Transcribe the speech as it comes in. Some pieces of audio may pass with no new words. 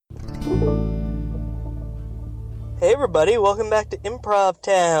Hey everybody, welcome back to Improv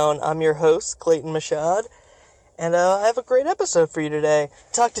Town. I'm your host, Clayton Mashad, and I have a great episode for you today. I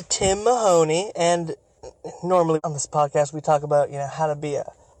talked to Tim Mahoney, and normally on this podcast we talk about, how to be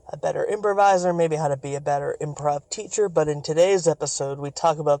a better improviser, maybe how to be a better improv teacher, but in today's episode we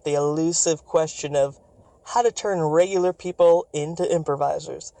talk about the elusive question of how to turn regular people into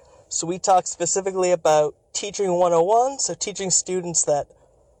improvisers. So we talk specifically about Teaching 101, so teaching students that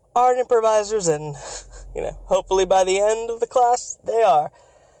aren't improvisers, and, hopefully by the end of the class, they are.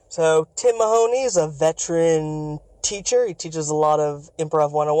 So Tim Mahoney is a veteran teacher. He teaches a lot of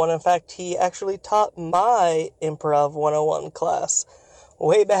Improv 101. In fact, he actually taught my Improv 101 class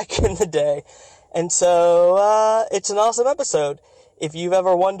way back in the day. And so, it's an awesome episode. If you've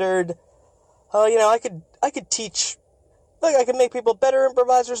ever wondered, I could teach, I could make people better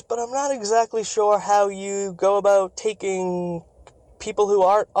improvisers, but I'm not exactly sure how you go about taking people who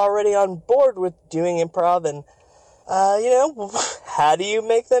aren't already on board with doing improv and, how do you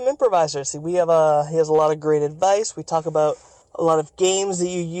make them improvisers? See, he has a lot of great advice. We talk about a lot of games that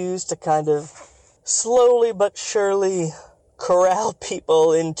you use to kind of slowly but surely corral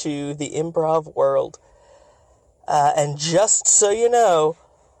people into the improv world. And just so you know,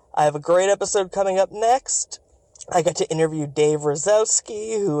 I have a great episode coming up next. I got to interview Dave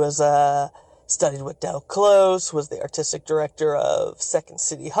Rosowski, who was, studied with Del Close, was the artistic director of Second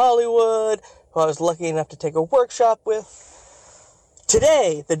City Hollywood, who I was lucky enough to take a workshop with.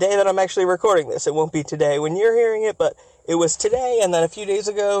 Today, the day that I'm actually recording this, it won't be today when you're hearing it, but it was today, and then a few days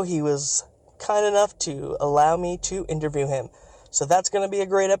ago, he was kind enough to allow me to interview him. So that's going to be a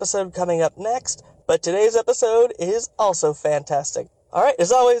great episode coming up next, but today's episode is also fantastic. Alright,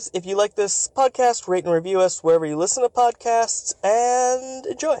 as always, if you like this podcast, rate and review us wherever you listen to podcasts, and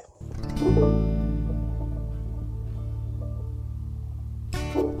enjoy.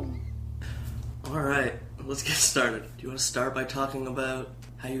 Alright, let's get started. Do you want to start by talking about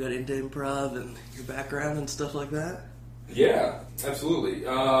how you got into improv and your background and stuff like that? Yeah, absolutely.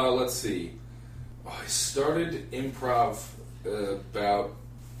 Let's see. I started improv about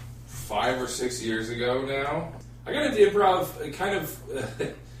 5 or 6 years ago now. I got into improv kind of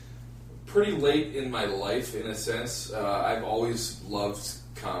pretty late in my life, in a sense. I've always loved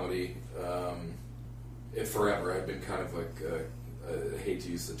comedy. Forever. I've been kind of like, I hate to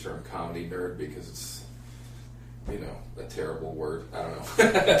use the term comedy nerd because it's, a terrible word. I don't know.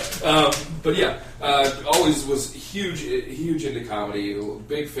 But yeah, always was huge into comedy.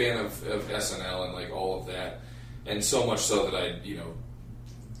 Big fan of SNL and like all of that. And so much so that I,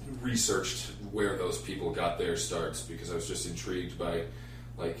 researched where those people got their starts because I was just intrigued by,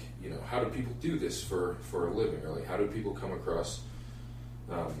 like, how do people do this for a living? Or like, how do people come across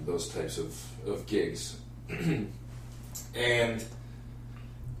those types of gigs? And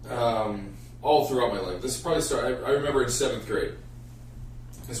all throughout my life, this probably started, I remember in 7th grade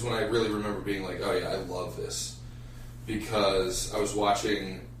is when I really remember being like, oh yeah, I love this. Because I was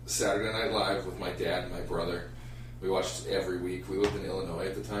watching Saturday Night Live with my dad and my brother. We watched every week. We lived in Illinois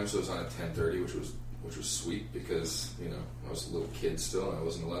at the time, so it was on at 10:30, which was sweet because, I was a little kid still and I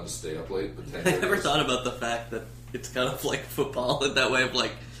wasn't allowed to stay up late. But I never thought about the fact that it's kind of like football in that way of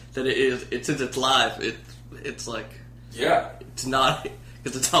like, that since it's live, it's like, yeah, it's not,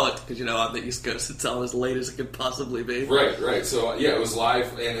 because on the East Coast, it's all as late as it could possibly be. Right. So, yeah, it was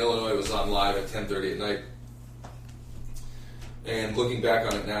live in Illinois. It was on live at 10:30 at night. And looking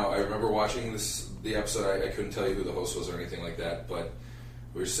back on it now, I remember watching the episode. I couldn't tell you who the host was or anything like that, but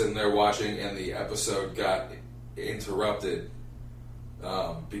we were sitting there watching, and the episode got interrupted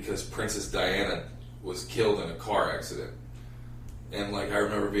because Princess Diana was killed in a car accident. And, like, I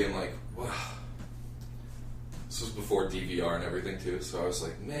remember being like, wow. This was before DVR and everything, too, so I was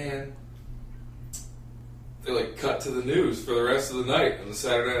like, man. They, like, cut to the news for the rest of the night, and the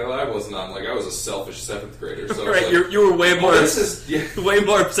Saturday Night Live wasn't on. Like, I was a selfish 7th grader. So right, like, you were way more way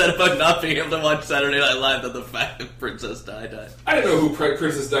more upset about not being able to watch Saturday Night Live than the fact that Princess Di died. I didn't know who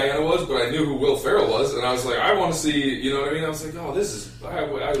Princess Diana was, but I knew who Will Ferrell was, and I was like, I want to see, you know what I mean? I was like, oh, this is...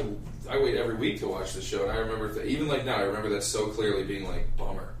 I wait every week to watch this show, and I remember... even like now, I remember that so clearly being like,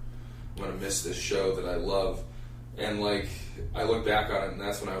 bummer. I'm going to miss this show that I love. And, like, I look back on it, and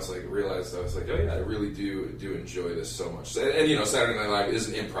that's when I was, like, realized, I was like, oh, yeah, I really do enjoy this so much. And Saturday Night Live is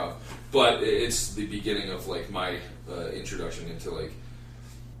an improv, but it's the beginning of, like, my introduction into, like,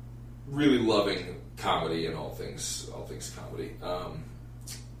 really loving comedy and all things comedy.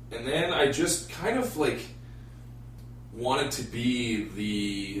 And then I just kind of, like, wanted to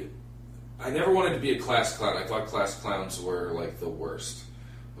be I never wanted to be a class clown. I thought class clowns were, like, the worst.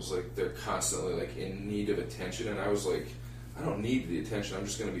 I was like, they're constantly, like, in need of attention, and I was like, I don't need the attention. I'm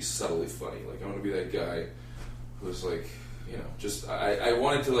just going to be subtly funny. Like, I want to be that guy who's like, you know, just I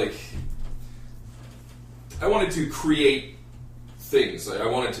wanted to create things. Like, I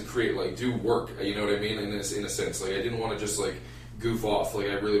wanted to create, like, do work. You know what I mean? In a sense, like, I didn't want to just like goof off. Like,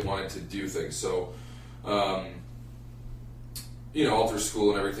 I really wanted to do things. So, you know, all through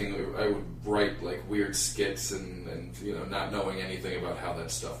school and everything, I would write like weird skits and you know, not knowing anything about how that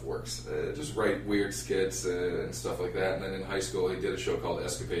stuff works. Just write weird skits and stuff like that. And then in high school, I did a show called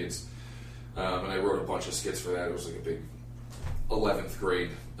Escapades, and I wrote a bunch of skits for that. It was like a big 11th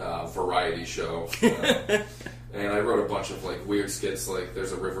grade variety show. And I wrote a bunch of like weird skits. Like,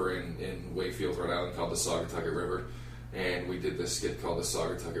 there's a river in Wakefield, Rhode Island called the Saugatucket River, and we did this skit called the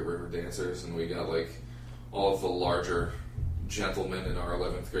Saugatucket River Dancers, and we got like all of the larger gentlemen in our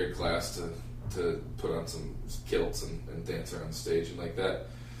 11th grade class to put on some kilts and dance around the stage, and like that.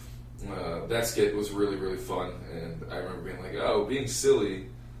 That skit was really, really fun, and I remember being like, oh, being silly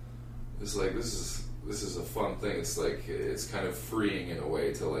is like, this is a fun thing. It's like, it's kind of freeing in a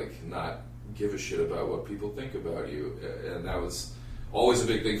way to like not give a shit about what people think about you, and that was always a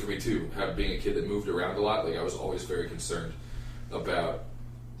big thing for me too. Being a kid that moved around a lot, like, I was always very concerned about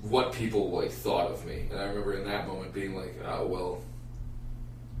what people like thought of me, and I remember in that moment being like, oh, well,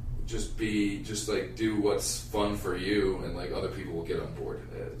 just like do what's fun for you, and like other people will get on board,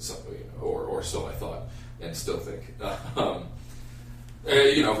 or so I thought, and still think.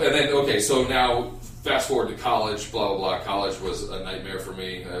 You know, and then okay, so now fast forward to college, blah blah blah. College was a nightmare for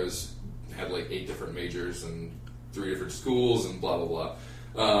me. Had like 8 different majors and 3 different schools and blah blah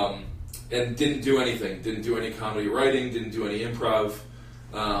blah, and didn't do anything. Didn't do any comedy writing. Didn't do any improv.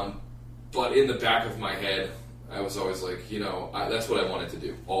 But in the back of my head, I was always like, you know, that's what I wanted to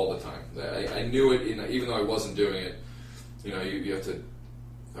do all the time. I knew it, even though I wasn't doing it. You know, you have to.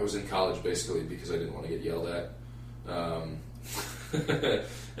 I was in college basically because I didn't want to get yelled at.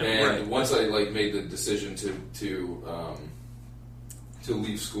 And once I like made the decision to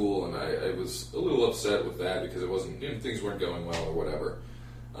leave school, and I was a little upset with that because it wasn't, you know, things weren't going well or whatever.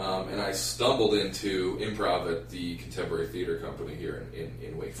 And I stumbled into improv at the Contemporary Theater Company here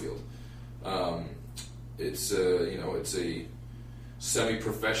in Wakefield. It's a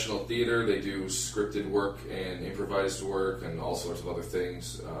semi-professional theater. They do scripted work and improvised work and all sorts of other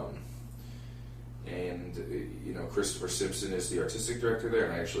things. And you know, Christopher Simpson is the artistic director there,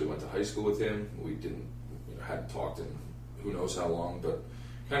 and I actually went to high school with him. We hadn't talked in who knows how long, but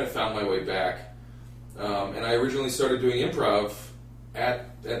kind of found my way back. And I originally started doing improv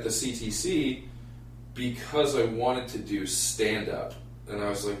at the CTC because I wanted to do stand-up. And I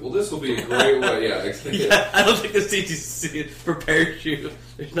was like, well, this will be a great way. Yeah, I don't think the CTC prepares you.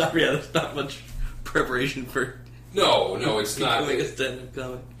 There's not much preparation for... No, it's not. Becoming a stand-up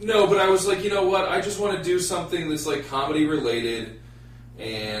comic. No, but I was like, you know what? I just want to do something that's like comedy-related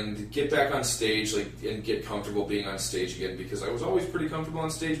and get back on stage, like, and get comfortable being on stage again, because I was always pretty comfortable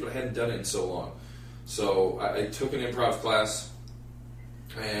on stage, but I hadn't done it in so long. So I took an improv class,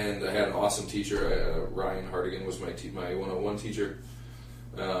 and I had an awesome teacher. Ryan Hardigan was my 101 teacher.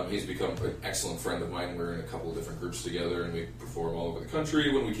 He's become an excellent friend of mine. We're in a couple of different groups together, and we perform all over the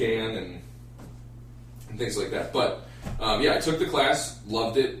country when we can, and things like that. But I took the class,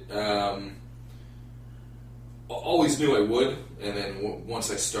 loved it. Always knew I would, and then once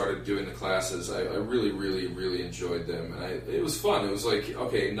I started doing the classes, I really, really, really enjoyed them, and it was fun. It was like,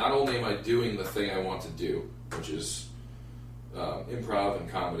 okay, not only am I doing the thing I want to do, which is improv and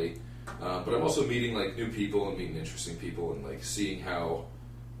comedy, but I'm also meeting like new people and meeting interesting people, and like seeing how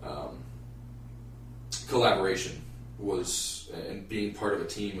collaboration was, and being part of a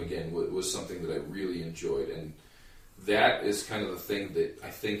team again was something that I really enjoyed, and that is kind of the thing that I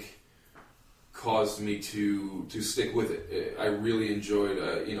think caused me to stick with it. I really enjoyed,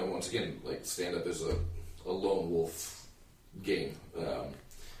 once again, like, stand-up is a lone wolf game.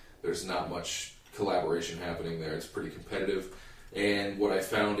 There's not much collaboration happening there. It's pretty competitive. And what I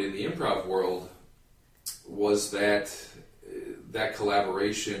found in the improv world was that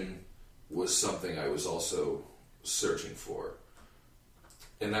collaboration was something I was also searching for.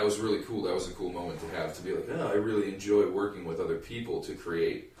 And that was really cool. That was a cool moment to have, to be like, I really enjoy working with other people to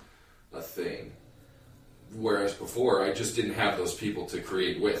create a thing. Whereas before, I just didn't have those people to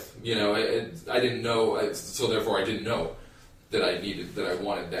create with. You know, I didn't know, so therefore I didn't know that I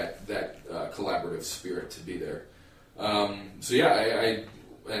wanted that collaborative spirit to be there. And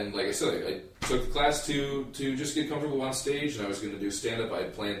like I said, I took the class to just get comfortable on stage, and I was going to do stand-up. I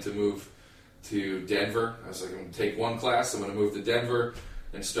had planned to move to Denver. I was like, I'm going to take one class, I'm going to move to Denver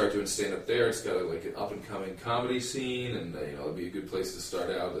and start doing stand-up there. It's got an up-and-coming comedy scene, and it'll be a good place to start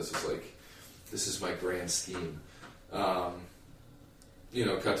out. This is my grand scheme.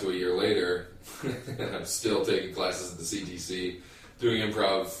 cut to a year later, and I'm still taking classes at the CTC, doing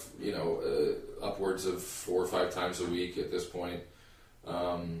improv, upwards of 4 or 5 times a week at this point.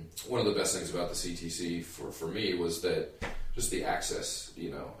 One of the best things about the CTC for me was that just the access,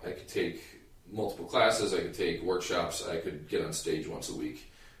 I could take multiple classes, I could take workshops, I could get on stage once a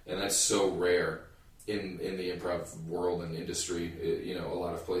week. And that's so rare in the improv world and industry. A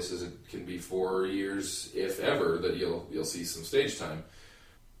lot of places it can be 4 years, if ever, that you'll see some stage time.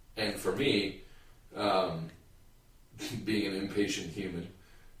 And for me, being an impatient human,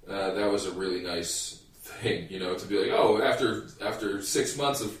 that was a really nice thing, to be like, oh, after 6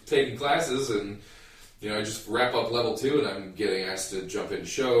 months of taking classes and, I just wrap up level 2 and I'm getting asked to jump in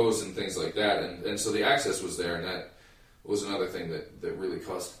shows and things like that. And so the access was there, and that was another thing that really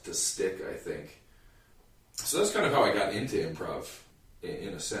caused it to stick, I think. So that's kind of how I got into improv,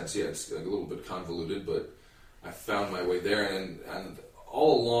 in a sense. Yeah, it's a little bit convoluted, but I found my way there, and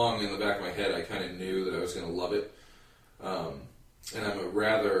all along in the back of my head, I kind of knew that I was going to love it. And I have a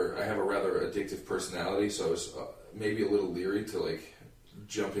rather addictive personality, so I was maybe a little leery to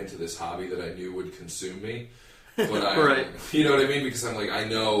jump into this hobby that I knew would consume me. But right. You know what I mean? Because I'm I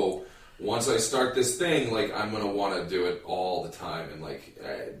know once I start this thing, I'm going to want to do it all the time, and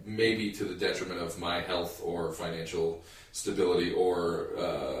maybe to the detriment of my health or financial stability or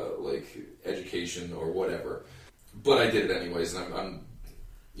education or whatever. But I did it anyways, and I'm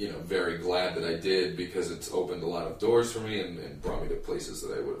very glad that I did, because it's opened a lot of doors for me and brought me to places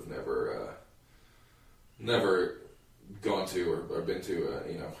that I would have never gone to or been to,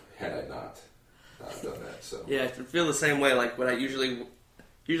 had I not done that. So yeah, I feel the same way. When I usually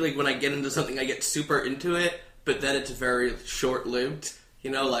when I get into something, I get super into it, but then it's very short-lived.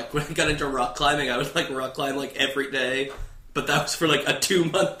 When I got into rock climbing, I would rock climb every day. But that was for a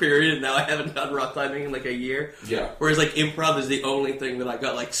 2-month period, and now I haven't done rock climbing in a year. Yeah. Whereas improv is the only thing that I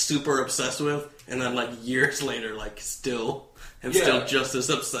got super obsessed with, and then years later, still just as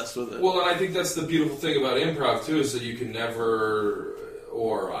obsessed with it. Well, and I think that's the beautiful thing about improv too, is that you can never,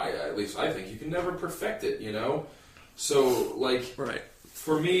 or at least I think you can never perfect it. So right.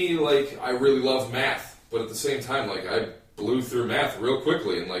 For me, I really love math, but at the same time, I blew through math real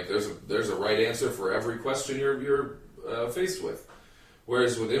quickly, and there's a right answer for every question you're faced with.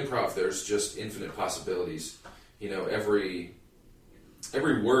 Whereas with improv, there's just infinite possibilities. Every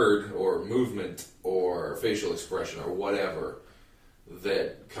word or movement or facial expression or whatever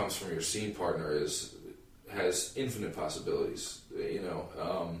that comes from your scene partner has infinite possibilities.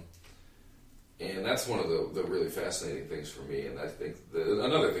 And that's one of the really fascinating things for me. And I think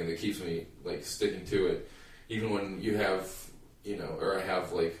another thing that keeps me sticking to it, even when you have or I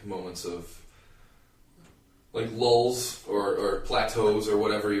have moments of lulls or plateaus or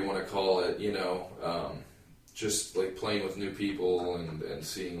whatever you want to call it, just playing with new people and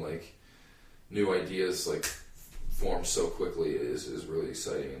seeing new ideas form so quickly is really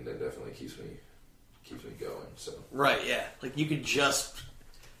exciting, and that definitely keeps me going. So right, yeah, you could just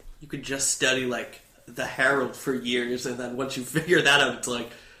study the Herald for years, and then once you figure that out, it's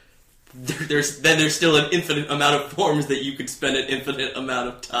there's still an infinite amount of forms that you could spend an infinite amount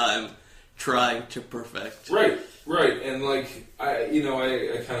of time trying to perfect. Right, and I'm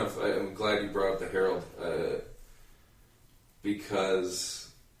glad you brought up the Herald, because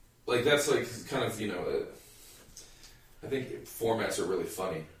that's I think formats are really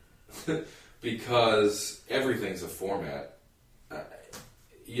funny because everything's a format. I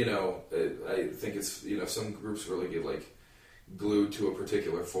think it's some groups really get glued to a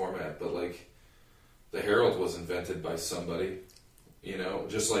particular format, but the Herald was invented by somebody.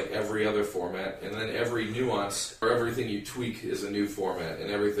 Just like every other format, and then every nuance or everything you tweak is a new format,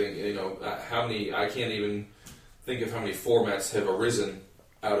 and everything, I can't even think of how many formats have arisen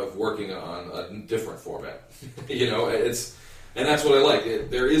out of working on a different format. And that's what I like.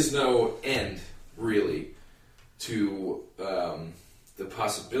 There is no end, really, to the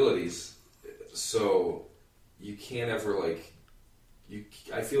possibilities, so you can't ever, I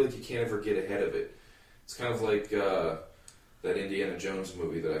feel like you can't ever get ahead of it. It's kind of like that Indiana Jones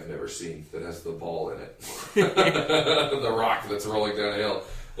movie that I've never seen that has the ball in it. The rock that's rolling down a hill.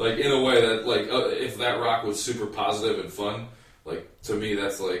 In a way that, if that rock was super positive and fun, to me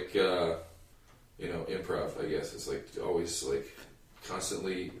that's improv, I guess. It's always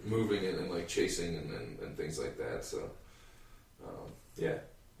constantly moving and chasing and things like that. So, yeah.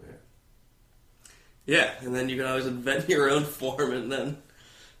 Yeah, and then you can always invent your own form, and then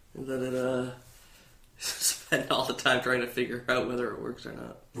it spend all the time trying to figure out whether it works or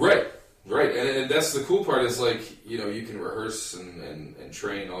not. Right, and that's the cool part is you can rehearse and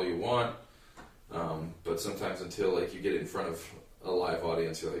train all you want, but sometimes until you get in front of a live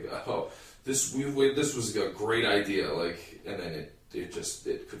audience, you're like, oh, this was a great idea, like, and then it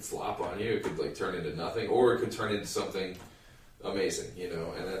could flop on you. It could like turn into nothing, or it could turn into something amazing,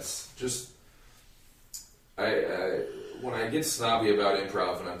 and that's just when I get snobby about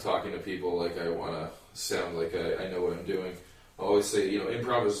improv and I'm talking to people, like I want to sound like I know what I'm doing. I always say,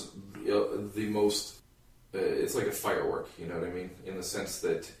 improv is the most. It's like a firework, you know what I mean? In the sense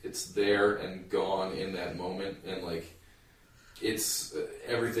that it's there and gone in that moment, and like it's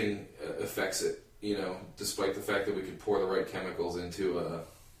everything affects it. Despite the fact that we could pour the right chemicals into a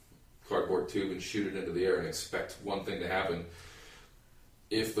cardboard tube and shoot it into the air and expect one thing to happen.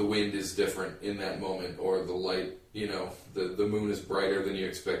 If the wind is different in that moment, or the light, the moon is brighter than you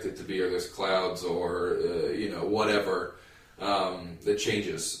expect it to be, or there's clouds, or, whatever, that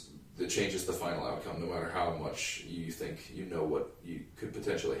changes the final outcome, no matter how much you think you know what could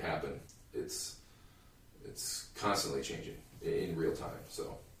potentially happen. It's constantly changing in real time,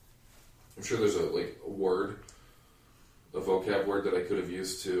 so I'm sure there's a vocab word that I could have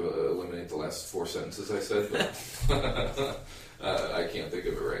used to eliminate the last 4 sentences I said, but I can't think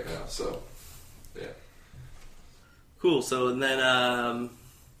of it right now, so, yeah. Cool, so and then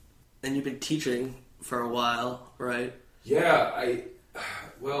you've been teaching for a while, right? Yeah, it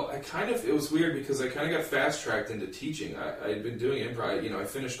was weird because I kind of got fast-tracked into teaching. I'd been doing improv, I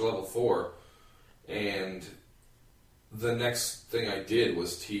finished level 4, and the next thing I did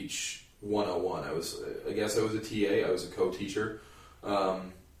was teach 101. I was a TA, I was a co-teacher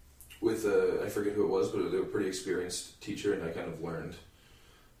with I forget who it was, but they were a pretty experienced teacher, and I kind of learned,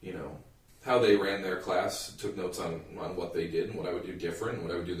 how they ran their class, took notes on what they did and what I would do different and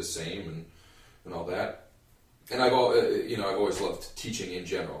what I would do the same and all that. And I've always loved teaching in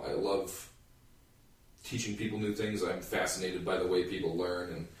general. I love teaching people new things. I'm fascinated by the way people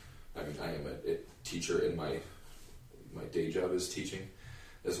learn, and I am a teacher in my day job is teaching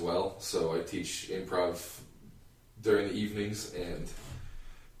as well. So I teach improv during the evenings and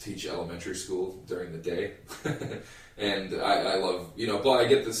teach elementary school during the day. And I love, but I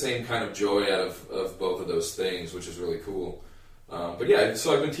get the same kind of joy out of both of those things, which is really cool. But yeah,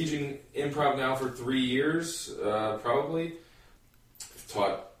 so I've been teaching improv now for 3 years, probably. I've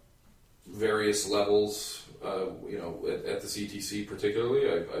taught various levels, at the CTC particularly.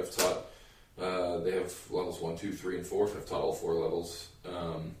 I've taught, they have levels 1, 2, 3, and 4, and I've taught all 4 levels.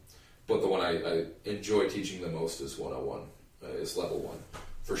 But the one I enjoy teaching the most is 101, is level 1,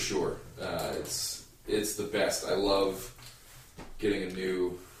 for sure. It's the best. I love getting a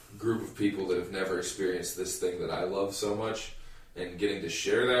new group of people that have never experienced this thing that I love so much, and getting to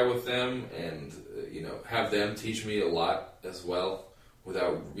share that with them, and have them teach me a lot as well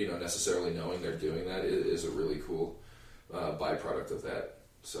without necessarily knowing they're doing that is a really cool byproduct of that.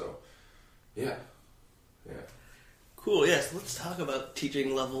 So yeah. Cool. Yes, let's talk about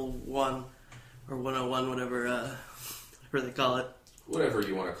teaching level 1 or 101, whatever they call it. Whatever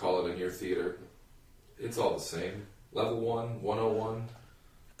you want to call it in your theater, it's all the same. Level 1, 101.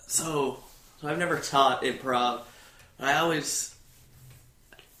 So I've never taught improv.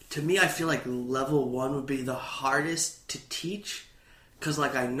 To me, I feel like level 1 would be the hardest to teach, because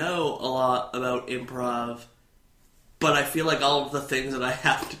I know a lot about improv, but I feel like all of the things that I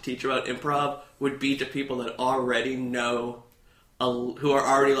have to teach about improv would be to people that already know, who are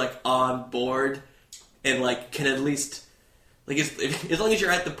already on board, and can at least, as long as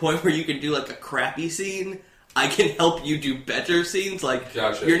you're at the point where you can do a crappy scene, I can help you do better scenes.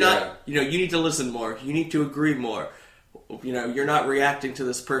 Gotcha, you're not, you need to listen more, you need to agree more. You're not reacting to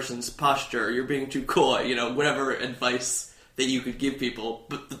this person's posture, you're being too coy, whatever advice that you could give people.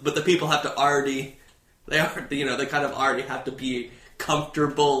 But the people have to already, they kind of already have to be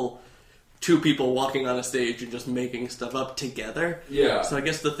comfortable, 2 people walking on a stage and just making stuff up together. Yeah. So I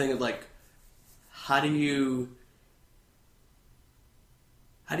guess the thing is, how do you,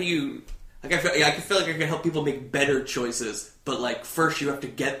 I feel like I can help people make better choices, but first you have to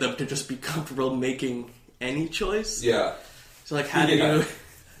get them to just be comfortable making any choice. Yeah. So how do you?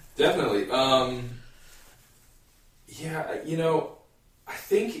 Definitely. I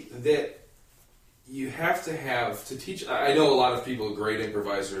think that you have to teach. I know a lot of people, great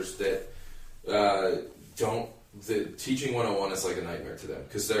improvisers, that the teaching 101 is like a nightmare to them,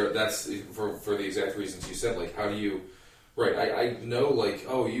 because that's for the exact reasons you said. How do you? Right, I know,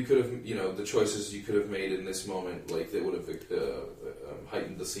 you could have, the choices you could have made in this moment, that would have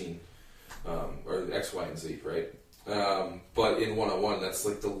heightened the scene, or X, Y, and Z, right? But in 101, that's,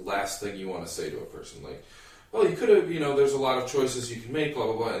 the last thing you want to say to a person, well, you could have, there's a lot of choices you can make, blah,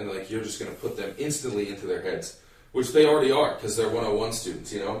 blah, blah, and, you're just going to put them instantly into their heads, which they already are, because they're 101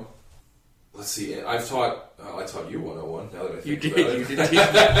 students, let's see. I taught you 101. Now that I think You about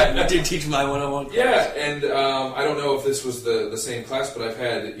it. you did teach my 101 class. Yeah, and I don't know if this was the same class, but I've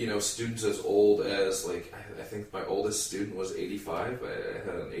had students as old as like I think my oldest student was 85. I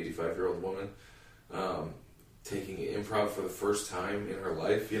had an 85-year-old woman taking improv for the first time in her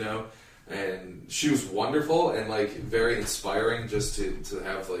life, and she was wonderful and like very inspiring just to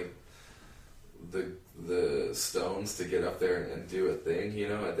have like the stones to get up there and do a thing,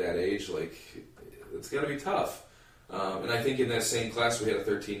 at that age. Like, it's got to be tough. And I think in that same class we had a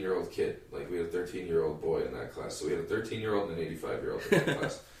 13-year-old kid. Like, we had a 13-year-old boy in that class. So we had a 13-year-old and an 85-year-old in that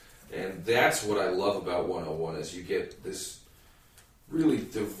class. And that's what I love about 101 is you get this really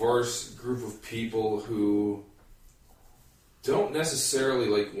diverse group of people who don't necessarily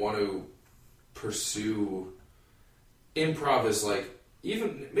like want to pursue improv as like,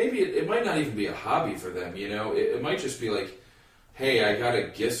 even maybe it might not even be a hobby for them, it might just be like, hey, I got a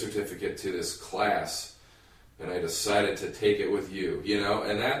gift certificate to this class and I decided to take it with you,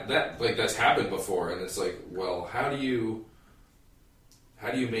 and that like that's happened before, and it's like, well, how do you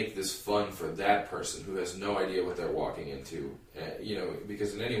make this fun for that person who has no idea what they're walking into?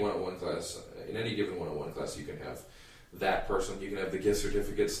 Because in any one-on-one class, in any given one-on-one class, you can have that person, you can have the gift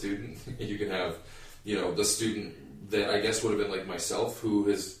certificate student, you can have, the student that I guess would have been like myself, who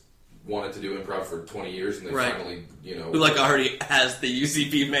has wanted to do improv for 20 years, and they finally, who like already has the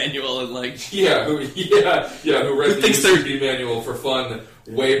UCB manual and like who read the UCB manual for fun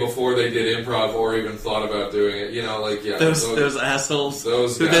way before they did improv or even thought about doing it. Those assholes,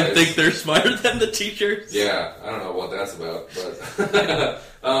 those who guys, then think they're smarter than the teachers. Yeah, I don't know what that's about, but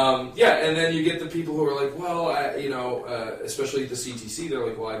and then you get the people who are like, well, especially at the CTC, they're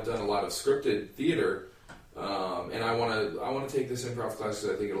like, well, I've done a lot of scripted theater. And I want to take this improv class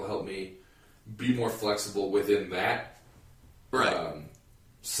because I think it'll help me be more flexible within that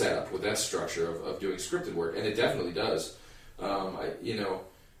setup, with that structure of doing scripted work, and it definitely does.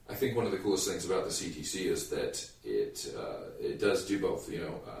 I think one of the coolest things about the CTC is that it does do both.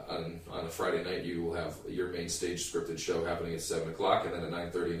 On a Friday night you will have your main stage scripted show happening at 7 o'clock, and then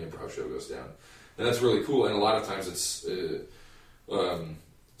at 9:30 an improv show goes down, and that's really cool. And a lot of times it's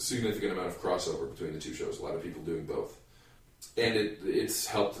significant amount of crossover between the two shows. A lot of people doing both, and it's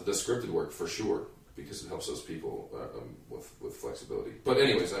helped the scripted work for sure because it helps those people with flexibility. But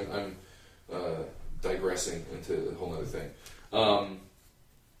anyways, I'm digressing into a whole other thing.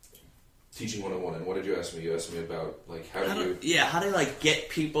 Teaching 101, and what did you ask me? You asked me about like how do you like get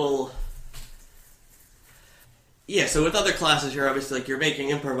people. Yeah, so with other classes, you're obviously like you're making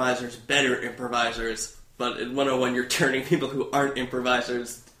improvisers better improvisers, but in 101, you're turning people who aren't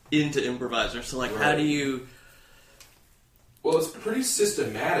improvisers into improvisers. So, like, how do you... Well, it's pretty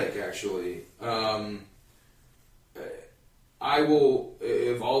systematic, actually. I will,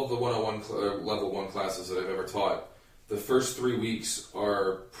 of all the 101 level 1 classes that I've ever taught, the first 3 weeks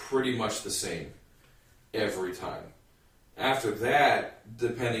are pretty much the same every time. After that,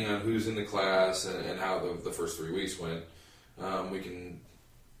 depending on who's in the class and how the first 3 weeks went, we can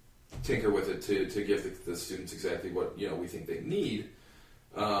tinker with it to give the students exactly what we think they need.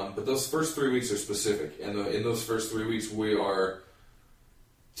 But those first 3 weeks are specific, and in those first 3 weeks, we are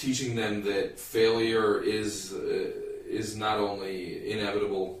teaching them that failure is not only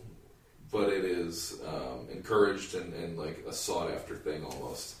inevitable, but it is encouraged and like a sought after thing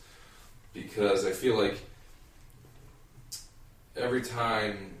almost. Because I feel like every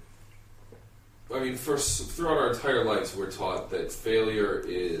time, throughout our entire lives, we're taught that failure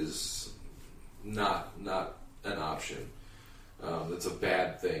is not an option. That's a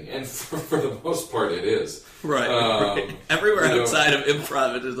bad thing, and for the most part, it is. Right. Everywhere outside of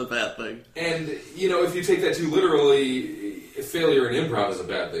improv, it is a bad thing. And if you take that too literally, failure in improv is a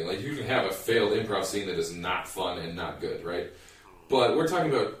bad thing. Like, you can have a failed improv scene that is not fun and not good, right? But we're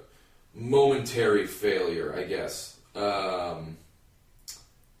talking about momentary failure, I guess. So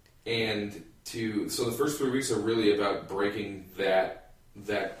the first 3 weeks are really about breaking that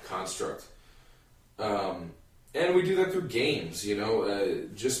construct. And we do that through games,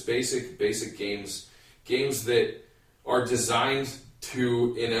 just basic games that are designed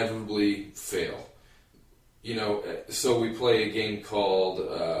to inevitably fail. So we play a game called,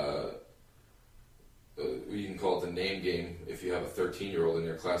 you can call it the name game if you have a 13-year-old in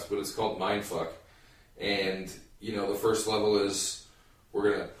your class, but it's called Mindfuck. And, the first level is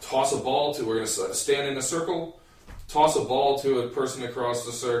we're going to stand in a circle, toss a ball to a person across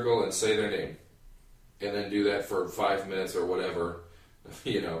the circle, and say their name. And then do that for 5 minutes or whatever,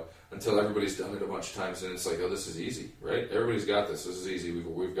 until everybody's done it a bunch of times, and it's like, oh, this is easy, right? Everybody's got this. This is easy.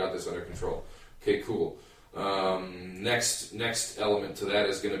 We've got this under control. Okay, cool. Next element to that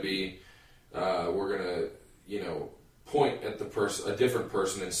is going to be we're gonna, point at a different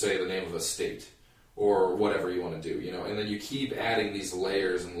person and say the name of a state or whatever you want to do, and then you keep adding these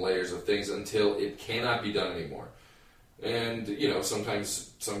layers and layers of things until it cannot be done anymore. And,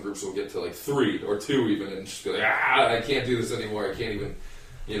 sometimes some groups will get to like 3 or 2 even and just be like, I can't do this anymore. I can't even,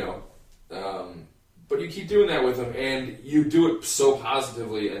 but you keep doing that with them and you do it so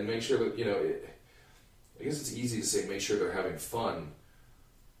positively and make sure that, I guess it's easy to say make sure they're having fun,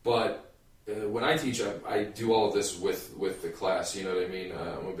 but when I teach, I do all of this with the class. You know what I mean?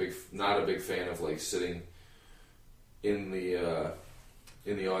 I'm not a big fan of like sitting in the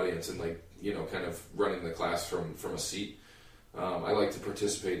audience and like kind of running the class from a seat. I like to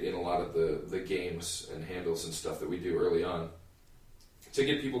participate in a lot of the games and handles and stuff that we do early on to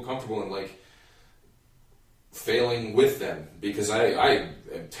get people comfortable and like failing with them, because I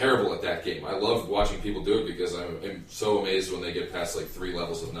am terrible at that game. I love watching people do it because I'm so amazed when they get past like 3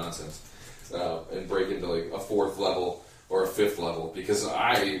 levels of nonsense. And break into like a 4th level or a 5th level, because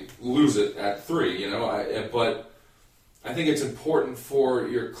I lose it at 3, but I think it's important for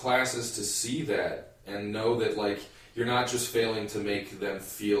your classes to see that and know that like you're not just failing to make them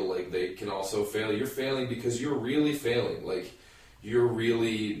feel like they can also fail. You're failing because you're really failing. Like you're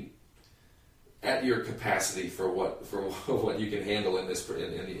really at your capacity for what you can handle in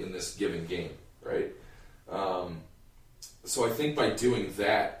this given game, right? So I think by doing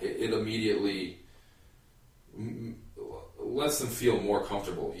that, it immediately lets them feel more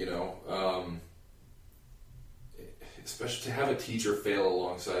comfortable, especially to have a teacher fail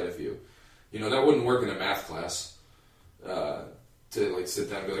alongside of you. That wouldn't work in a math class, to like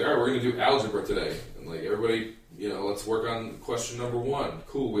sit down and be like, all right, we're going to do algebra today. And like everybody, let's work on question number 1.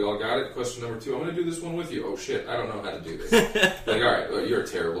 Cool, we all got it. Question number 2, I'm going to do this one with you. Oh shit, I don't know how to do this. Like, all right, well, you're a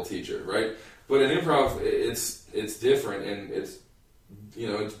terrible teacher, right? But in improv, it's different, and it's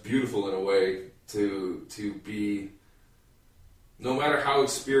it's beautiful in a way to be. No matter how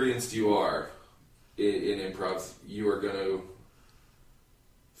experienced you are in improv, you are going to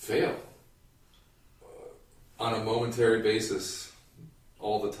fail on a momentary basis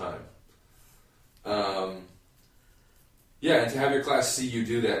all the time. And to have your class see you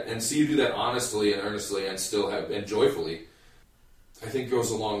do that, and see you do that honestly and earnestly and joyfully, I think goes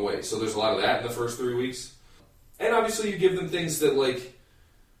a long way. So there's a lot of that in the first 3 weeks. And obviously you give them things that like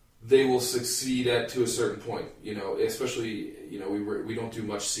they will succeed at to a certain point, especially, we don't do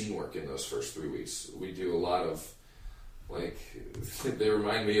much scene work in those first 3 weeks. We do a lot of like, they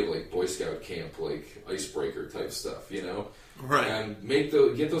remind me of like Boy Scout camp, like icebreaker type stuff, Right. And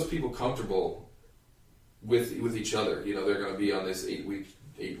get those people comfortable with each other. They're going to be on this 8 week,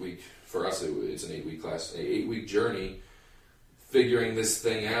 for us it's an 8-week class, an 8-week journey, figuring this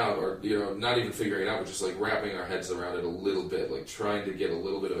thing out, or not even figuring it out, but just like wrapping our heads around it a little bit, like trying to get a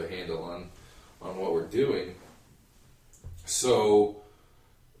little bit of a handle on what we're doing. So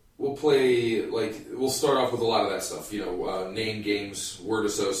we'll start off with a lot of that stuff, name games, word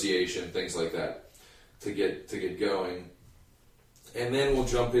association, things like that, to get going. And then we'll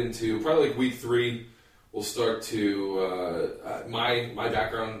jump into probably like week 3. We'll start to my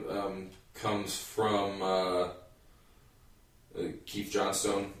background comes from Keith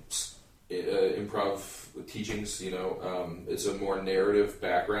Johnstone's improv teachings. It's a more narrative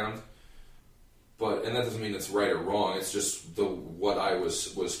background, and that doesn't mean it's right or wrong. It's just what I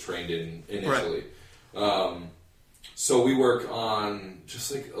was trained in initially. Right. So we work on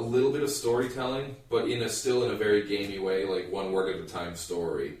just like a little bit of storytelling, but still in a very gamey way, like 1 word at a time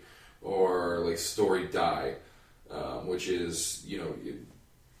story, or like story die, which is you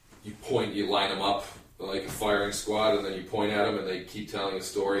line them up like a firing squad, and then you point at them, and they keep telling a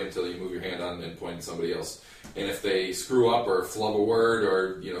story until you move your hand on and point at somebody else. And if they screw up or flub a word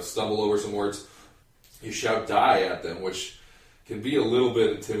or stumble over some words, you shout "die" at them, which can be a little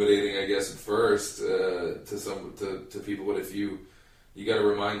bit intimidating, I guess, at first to people. But if you got to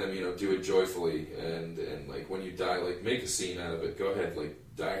remind them, do it joyfully, and like when you die, like make a scene out of it. Go ahead, like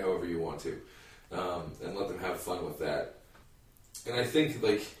die however you want to, and let them have fun with that. And I think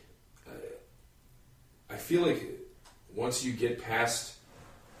like. I feel like once you get past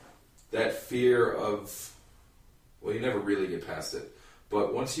that fear of, well, you never really get past it,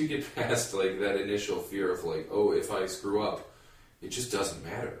 but once you get past like that initial fear of like, oh, if I screw up, it just doesn't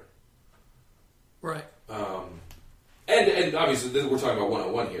matter. Right. And obviously we're talking about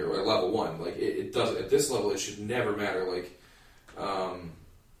 101 here, or level 1. Like it does at this level, it should never matter. Like,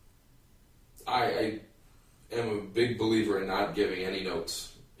 I am a big believer in not giving any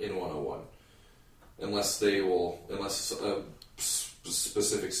notes in 101. Unless a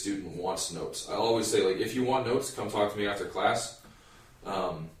specific student wants notes. I always say, like, if you want notes, come talk to me after class.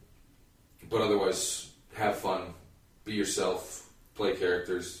 but otherwise, have fun, be yourself, play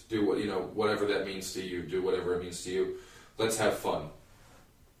characters, do what whatever that means to you. Do whatever it means to you. Let's have fun.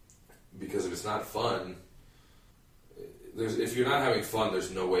 Because if it's not fun, if you're not having fun,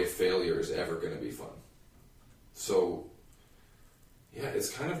 there's no way failure is ever going to be fun. So, yeah, it's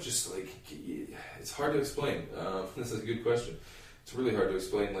kind of just like, it's hard to explain. This is a good question. It's really hard to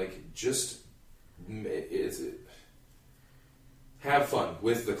explain. Like, just have fun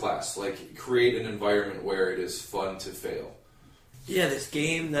with the class. Like, create an environment where it is fun to fail. Yeah, this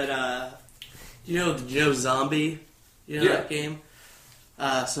game that, Zombie? You know that game?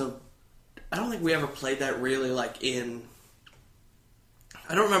 So, I don't think we ever played that really, like,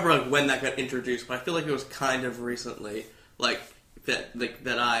 I don't remember like when that got introduced, but I feel like it was kind of recently,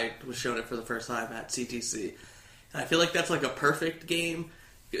 that I was shown it for the first time at CTC. And I feel like that's like a perfect game.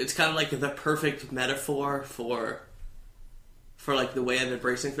 It's kind of like the perfect metaphor for like the way I'm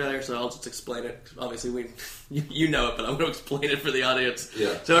embracing failure. So I'll just explain it. Obviously, you know it, but I'm going to explain it for the audience.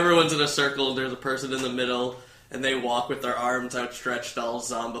 Yeah. So everyone's in a circle, and there's a person in the middle, and they walk with their arms outstretched, all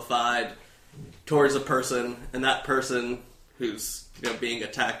zombified, towards a person, and that person who's being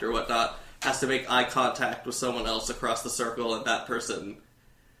attacked or whatnot has to make eye contact with someone else across the circle, and that person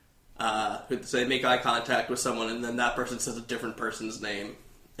they make eye contact with someone, and then that person says a different person's name,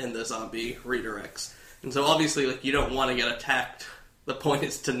 and the zombie redirects. And so obviously, like, you don't want to get attacked. The point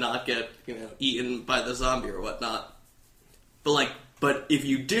is to not get eaten by the zombie or whatnot. But if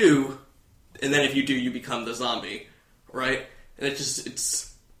you do, and then if you do, you become the zombie, right? And it's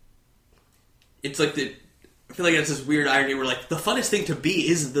like I feel like it's this weird irony where, like, the funnest thing to be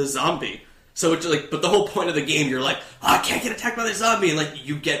is the zombie. So it's like, but the whole point of the game, you're like, I can't get attacked by the zombie, and like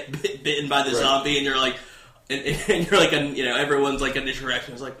you get bitten by the zombie, and you're like, and you're like, everyone's like initial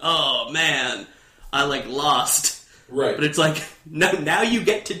reaction is like, oh man, I like lost. Right. But it's like, no, now you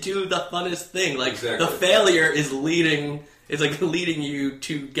get to do the funnest thing. Like exactly. The failure is leading you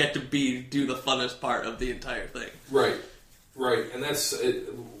to get to do the funnest part of the entire thing. Right. Right, and that's,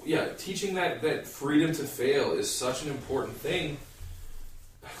 teaching that freedom to fail is such an important thing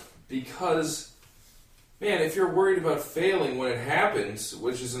because, man, if you're worried about failing when it happens,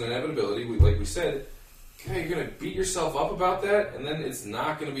 which is an inevitability, like we said, okay, you're going to beat yourself up about that, and then it's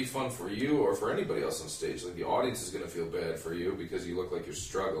not going to be fun for you or for anybody else on stage. Like, the audience is going to feel bad for you because you look like you're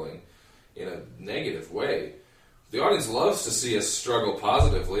struggling in a negative way. The audience loves to see us struggle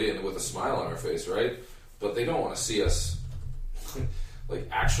positively and with a smile on our face, right? But they don't want to see us like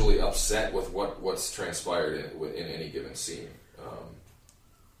actually upset with what's transpired in any given scene.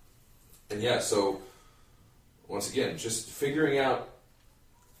 So once again, just figuring out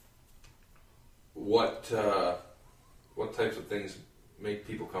what types of things make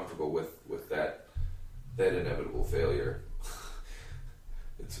people comfortable with that inevitable failure.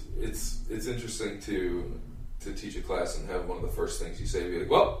 It's interesting to teach a class and have one of the first things you say to be like,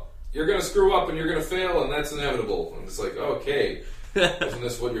 well, you're going to screw up and you're going to fail, and that's inevitable. And it's like, okay, isn't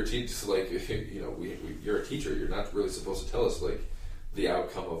this what your teacher's like? You're a teacher. You're not really supposed to tell us like the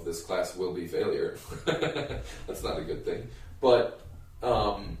outcome of this class will be failure. That's not a good thing. But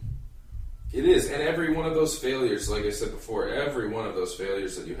it is, and every one of those failures, like I said before, every one of those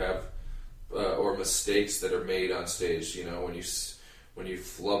failures that you have or mistakes that are made on stage, when you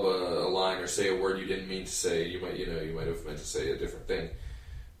flub a line or say a word you didn't mean to say, you might have meant to say a different thing.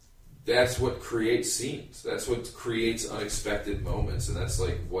 That's what creates scenes. That's what creates unexpected moments, and that's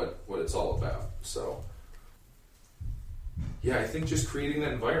like what it's all about. So, yeah, I think just creating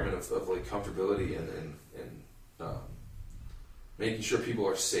that environment of like comfortability and making sure people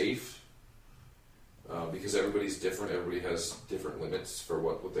are safe, because everybody's different. Everybody has different limits for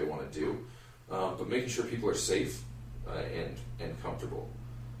what they want to do, but making sure people are safe and comfortable.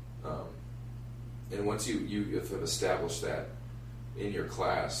 And once you have established that in your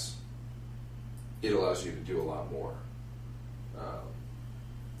class, it allows you to do a lot more.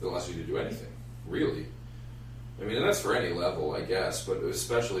 It allows you to do anything, really. I mean, and that's for any level, I guess, but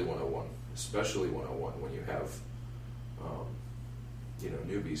especially 101. Especially 101 when you have,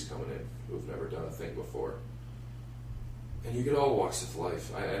 newbies coming in who've never done a thing before. And you get all walks of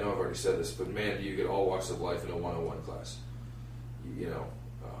life. I know I've already said this, but man, you get all walks of life in a 101 class.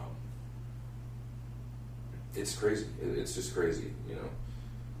 It's crazy. It's just crazy,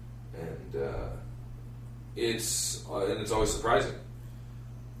 And it's always surprising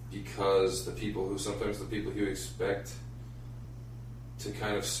because the people who you expect to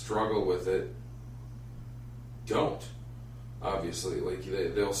kind of struggle with it don't. Obviously, like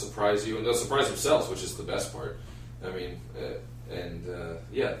they'll surprise you and they'll surprise themselves, which is the best part. I mean, I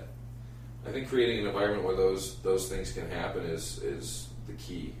think creating an environment where those things can happen is the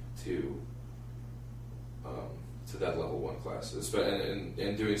key to to that level 1 class,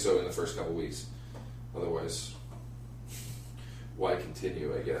 and doing so in the first couple weeks. Otherwise, why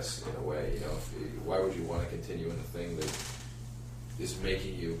continue? I guess in a way, why would you want to continue in a thing that is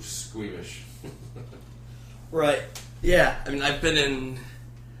making you squeamish? Right. Yeah. I mean, I've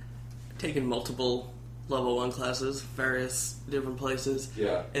taken multiple level 1 classes, various different places.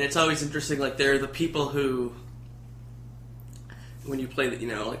 Yeah. And it's always interesting, like, there are the people who, when you play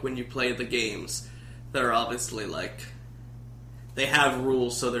when you play the games, that are obviously, like, they have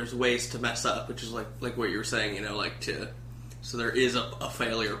rules, so there's ways to mess up, which is like what you were saying, so there is a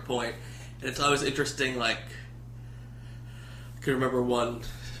failure point. And it's always interesting, like, I can remember one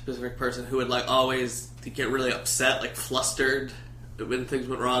specific person who would, like, always get really upset, like, flustered when things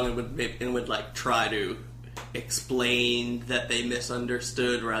went wrong, and would like try to explain that they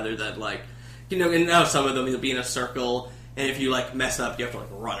misunderstood rather than, like, and now some of them you'll be in a circle, and if you, like, mess up, you have to, like,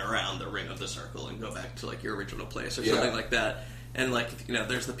 run around the ring of the circle and go back to, like, your original place or something like that. And, like,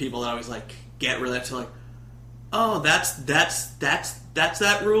 there's the people that always, like, get really upset, like, oh, that's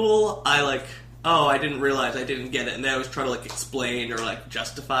that rule. I didn't realize, I didn't get it, and they always try to, like, explain or, like,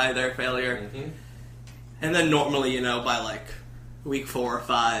 justify their failure. Mm-hmm. And then normally, by, like, week 4 or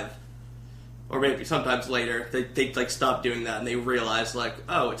 5, or maybe sometimes later, they like stop doing that and they realize, like,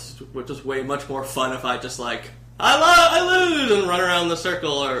 oh, it's just way much more fun if I just, like, I lose and run around the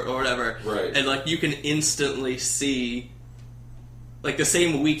circle or whatever. Right. And, like, you can instantly see, like, the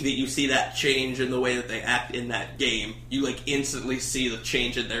same week that you see that change in the way that they act in that game, you, like, instantly see the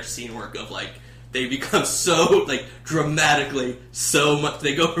change in their scene work of, like, they become so, like, dramatically so much,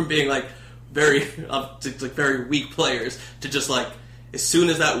 they go from being, like, very weak players to just, like, as soon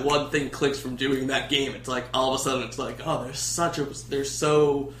as that one thing clicks from doing that game, it's like all of a sudden it's like, oh, they're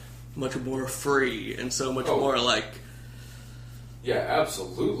so much more free and so much more, like, yeah,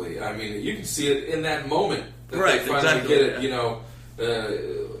 absolutely. I mean, you can see it in that moment that right, they finally exactly, get it.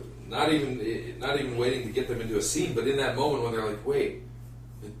 Not even waiting to get them into a scene, but in that moment when they're like, wait,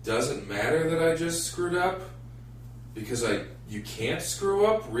 it doesn't matter that I just screwed up because you can't screw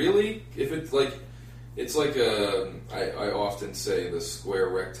up, really? If it's like, I often say the square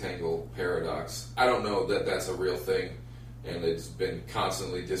rectangle paradox. I don't know that that's a real thing, and it's been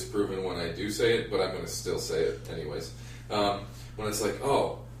constantly disproven when I do say it, but I'm going to still say it anyways. When it's like,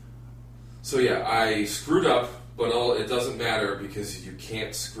 oh, so yeah, I screwed up, but it doesn't matter because you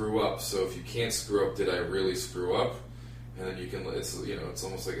can't screw up. So if you can't screw up, did I really screw up? And then it's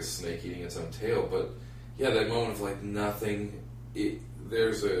almost like a snake eating its own tail, but yeah, that moment of, like, nothing.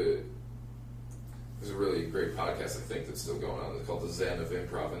 There's a really great podcast, I think, that's still going on. It's called The Zen of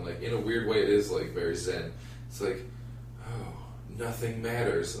Improv, and, like, in a weird way, it is, like, very zen. It's like, oh, nothing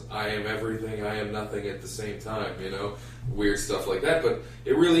matters. I am everything. I am nothing at the same time. Weird stuff like that. But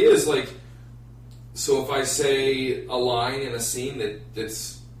it really is, like, so if I say a line in a scene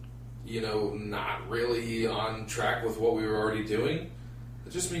that's not really on track with what we were already doing,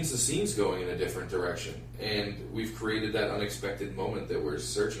 it just means the scene's going in a different direction, and we've created that unexpected moment that we're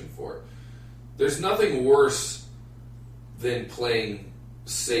searching for. There's nothing worse than playing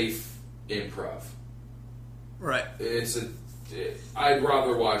safe improv. right. I'd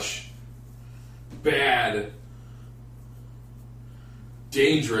rather watch bad,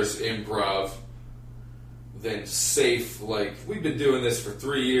 dangerous improv than safe, like, we've been doing this for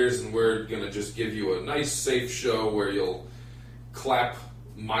 3 years and we're going to just give you a nice, safe show where you'll clap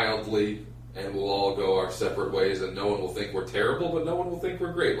mildly and we'll all go our separate ways and no one will think we're terrible, but no one will think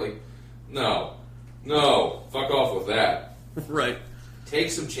we're great. Like, no, fuck off with that. Right.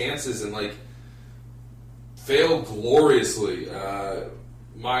 Take some chances and, like, fail gloriously.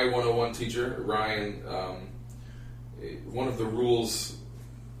 My 101 teacher, Ryan, one of the rules,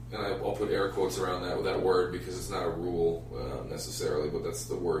 and I'll put air quotes around that word because it's not a rule necessarily, but that's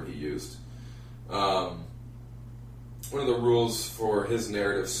the word he used. One of the rules for his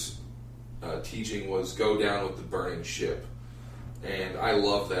narratives teaching was go down with the burning ship. And I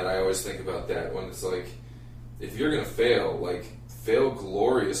love that. I always think about that when it's like, if you're going to fail, like, fail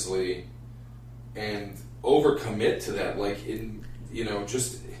gloriously and overcommit to that. Like,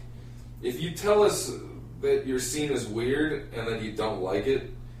 just, if you tell us that your scene is weird and then you don't like it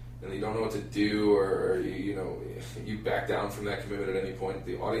and you don't know what to do, or you back down from that commitment at any point,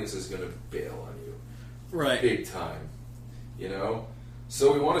 the audience is going to bail on you. Right. Big time.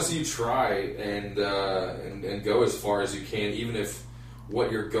 So we want to see you try and go as far as you can, even if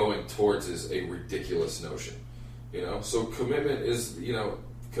what you're going towards is a ridiculous notion. So commitment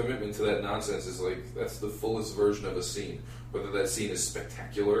to that nonsense is, like, that's the fullest version of a scene. Whether that scene is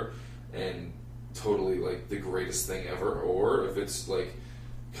spectacular and totally, like, the greatest thing ever, or if it's, like,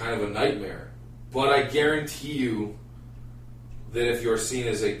 kind of a nightmare But I guarantee you that if you're seen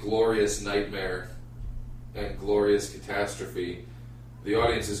as a glorious nightmare and glorious catastrophe, the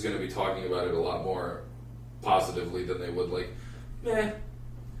audience is going to be talking about it a lot more positively than they would like, I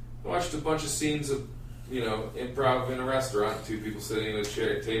watched a bunch of scenes of, improv in a restaurant, 2 people sitting at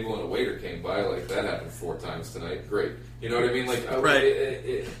a table and a waiter came by, like, that happened 4 times tonight, great. You know what I mean? Like,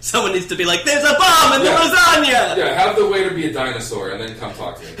 right. Someone needs to be like, there's a bomb in the lasagna! Yeah, have the waiter be a dinosaur and then come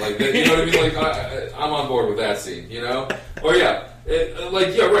talk to me. Like, you know what I mean? Like, I'm on board with that scene, Or,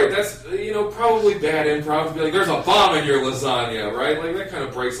 right, that's, probably bad improv to be like, there's a bomb in your lasagna, right? Like, that kind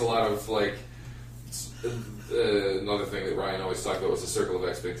of breaks a lot of, like, another thing that Ryan always talked about was the circle of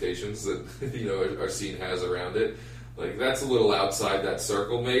expectations that, our scene has around it. Like, that's a little outside that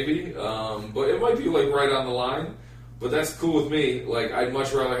circle, maybe. But it might be, like, right on the line. But that's cool with me. Like, I'd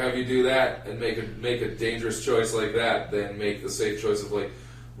much rather have you do that and make a dangerous choice like that than make the safe choice of, like,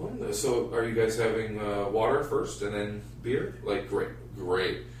 well, so are you guys having water first and then beer? Like,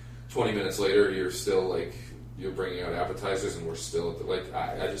 great. 20 minutes later, you're still, like, you're bringing out appetizers and we're still at the, like,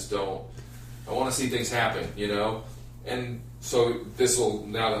 I just don't, I want to see things happen, And so this will,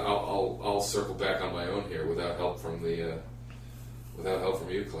 now that I'll circle back on my own here without help from you,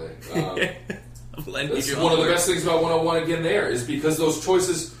 Clay. That's one of the best things about 101 again there, is because those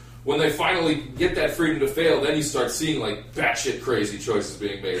choices, when they finally get that freedom to fail, then you start seeing, like, batshit crazy choices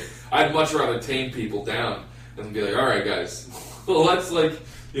being made. I'd much rather tame people down and be like, all right, guys, well, let's, like,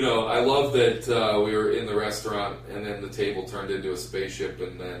 I love that we were in the restaurant and then the table turned into a spaceship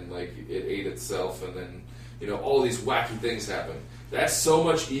and then, like, it ate itself and then, all these wacky things happen. That's so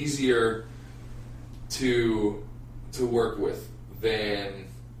much easier to work with than,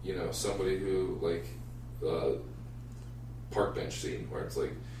 somebody who, like, park bench scene where it's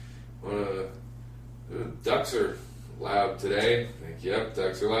like, ducks are loud today. Like, yep,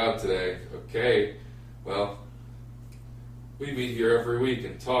 ducks are loud today. Okay, well, we meet here every week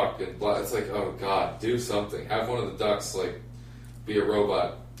and talk and blah. It's like, oh God, do something. Have one of the ducks, like, be a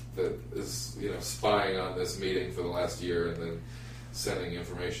robot that is, spying on this meeting for the last year and then sending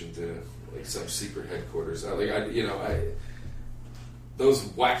information to, like, some secret headquarters. Those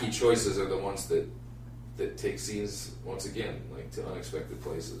wacky choices are the ones that take scenes once again, like, to unexpected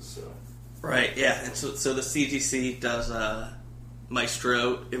places. So. Right. Yeah. And so the CGC does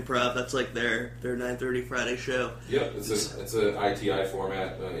Maestro Improv. That's like their 9:30 Friday show. Yep. It's a ITI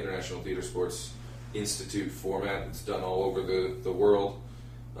format, International Theater Sports Institute format. It's done all over the world.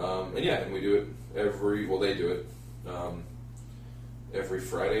 And we do it they do it every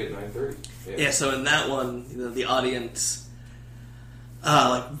Friday at 9:30. Yeah. So in that one, the audience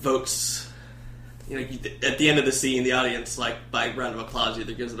votes. At the end of the scene, the audience, like, by round of applause,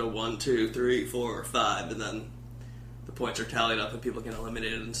 either gives it a 1, 2, 3, 4, or 5, and then the points are tallied up and people get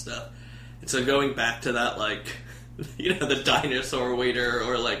eliminated and stuff. And so going back to that, like, the dinosaur waiter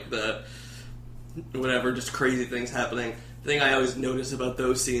or, like, the whatever, just crazy things happening. The thing I always notice about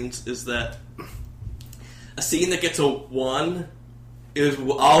those scenes is that a scene that gets a 1 is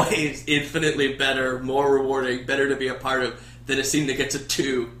always infinitely better, more rewarding, better to be a part of than a scene that gets a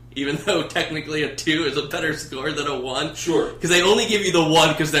 2. Even though technically a 2 is a better score than a 1. Sure. Because they only give you the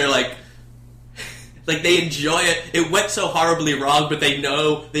 1 because they're like they enjoy it. It went so horribly wrong, but they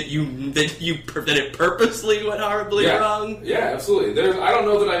know that it purposely went horribly wrong. Yeah, absolutely. I don't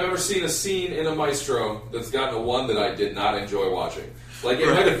know that I've ever seen a scene in a Maestro that's gotten a 1 that I did not enjoy watching. Like, it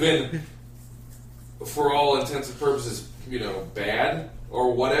might have been, for all intents and purposes, bad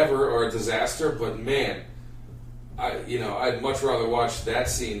or whatever, or a disaster, but man, I'd much rather watch that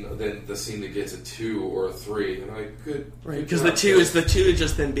scene than the scene that gets a 2 or a 3. And good. Right, because the 2 is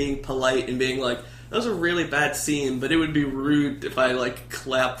just them being polite and being like, that was a really bad scene, but it would be rude if I, like,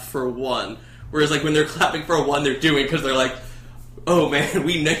 clapped for 1. Whereas, like, when they're clapping for a 1, they're doing because they're like, oh man,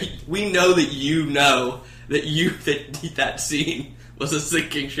 we know that that scene was a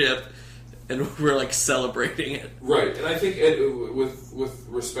sinking ship, and we're, like, celebrating it. Right, and I think with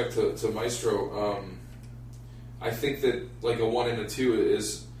respect to Maestro, I think that, like, a 1 and a 2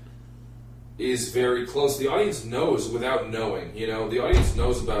 is very close. The audience knows without knowing, The audience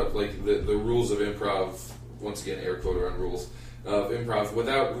knows about, like, the rules of improv, once again, air quote around rules, of improv,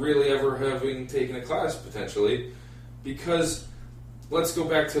 without really ever having taken a class, potentially. Because, let's go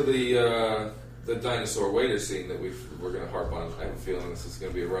back to the dinosaur waiter scene that we're going to harp on. I have a feeling this is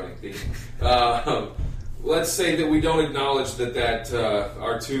going to be a running theme. Let's say that we don't acknowledge that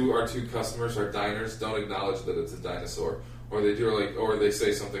our two customers, our diners, don't acknowledge that it's a dinosaur, or they do, or they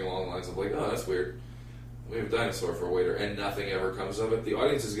say something along the lines of, like, oh, that's weird. We have a dinosaur for a waiter, and nothing ever comes of it. The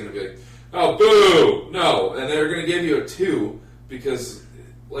audience is going to be like, oh, boo, no, and they're going to give you a 2 because,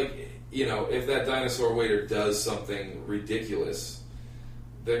 like, if that dinosaur waiter does something ridiculous,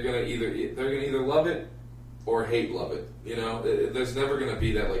 they're gonna either love it or hate love it. There's never gonna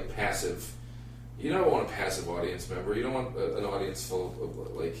be that like passive. You don't want a passive audience member. You don't want an audience full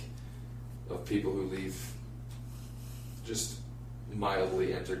of people who leave just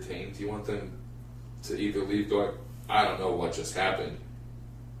mildly entertained. You want them to either leave going, I don't know what just happened.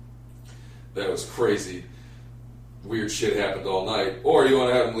 That was crazy. Weird shit happened all night. Or you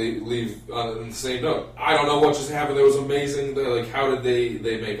want to have them leave on the same note. I don't know what just happened. That was amazing. How did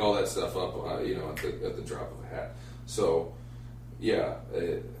they make all that stuff up? At the drop of a hat. So, yeah.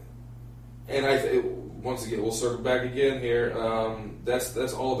 And once again, we'll circle back again here.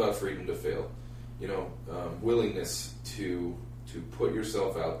 That's all about freedom to fail. Willingness to put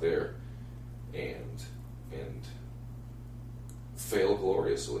yourself out there and fail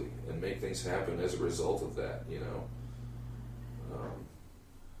gloriously and make things happen as a result of that.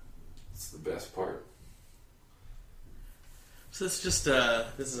 It's the best part. So this is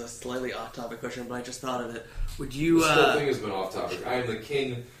a slightly off-topic question, but I just thought of it. Would you? This whole thing has been off-topic. I am the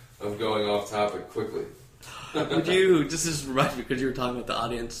king of going off-topic quickly. Would you? This just reminds me because you were talking about the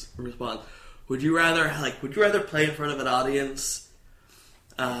audience response. Would you rather play in front of an audience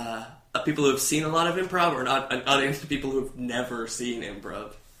of people who have seen a lot of improv, or an audience of people who have never seen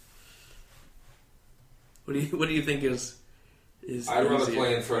improv? What do you think is I'd rather easier?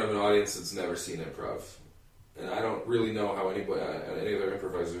 play in front of an audience that's never seen improv, and I don't really know how any other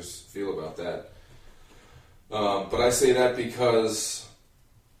improvisers feel about that. But I say that because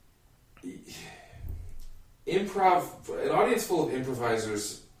improv, an audience full of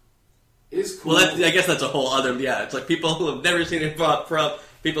improvisers is cool. Well, I guess that's a whole other. Yeah, it's like people who have never seen improv,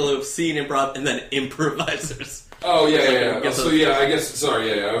 people who have seen improv, and then improvisers. Oh yeah. I guess. Sorry,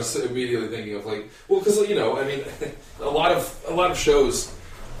 yeah. I was immediately thinking of because a lot of shows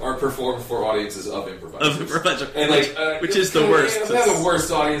are performed for audiences of improvisers, and which is the worst. They're the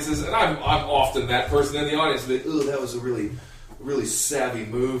worst audiences, and I'm often that person in the audience. Like, oh, that was a really savvy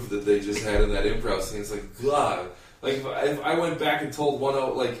move that they just had in that improv scene. It's like, God, if I went back and told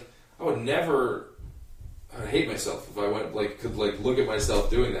I would never. I'd hate myself if I went could look at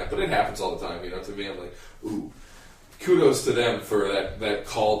myself doing that, but it happens all the time. To me, I'm like, ooh, kudos to them for that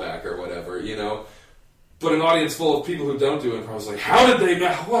callback or whatever, But an audience full of people who don't do improv is like, how did they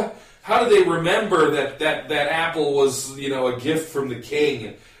remember that apple was a gift from the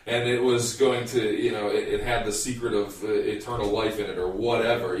king and it was going to it had the secret of eternal life in it or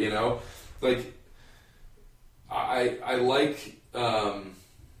whatever, I like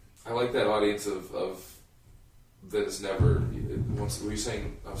that audience of that is never. Were you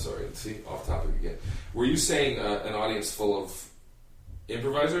saying? I'm sorry. See, off topic again. Were you saying an audience full of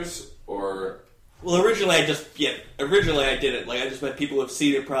improvisers or? Well, originally I didn't. I just meant people who have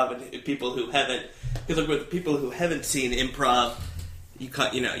seen improv and people who haven't. Because with people who haven't seen improv, you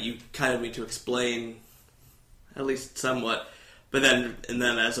kind of need to explain, at least somewhat. But then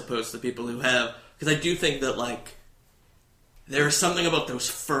as opposed to people who have, because I do think that there is something about those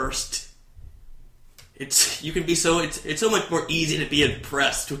first. It's so much more easy to be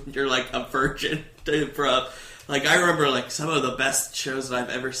impressed when you're a virgin to improv. I remember some of the best shows that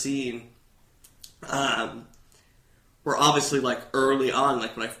I've ever seen were obviously early on,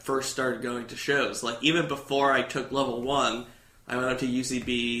 when I first started going to shows. Even before I took level 1, I went out to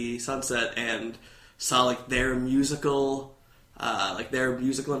UCB Sunset and saw their musical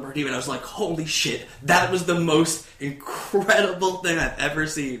imperative, and I was like, holy shit, that was the most incredible thing I've ever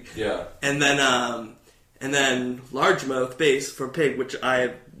seen. Yeah. And then Largemouth Bass from Pig, which I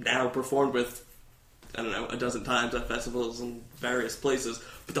have now performed with, I don't know, a dozen times at festivals and various places.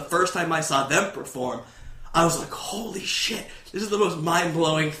 But the first time I saw them perform, I was like, holy shit, this is the most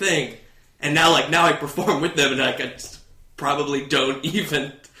mind-blowing thing. And now I perform with them and I probably don't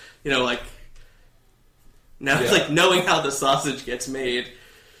even, now it's knowing how the sausage gets made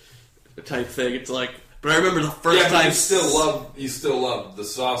type thing. It's but I remember the first time. You still love the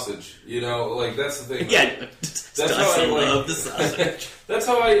sausage. That's the thing. Yeah, that's how I love the sausage. That's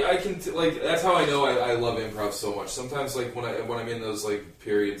how I can that's how I know I love improv so much. Sometimes when I'm in those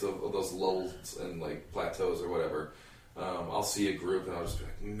periods of those lulls and plateaus or whatever, I'll see a group and I'll just be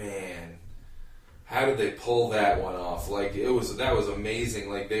like, man, how did they pull that one off? That was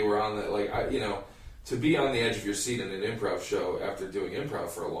amazing. They were on that to be on the edge of your seat in an improv show after doing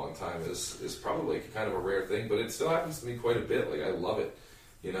improv for a long time is probably kind of a rare thing, but it still happens to me quite a bit. I love it,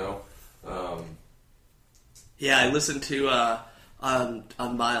 Yeah, I listened to on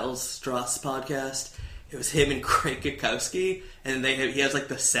Miles Strauss' podcast. It was him and Craig Kukowski, and he has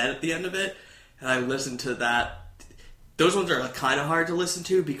the set at the end of it, and I listened to that those ones are like kind of hard to listen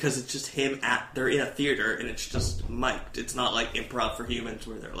to because it's just him they're in a theater and it's just mic'd. It's not like Improv for Humans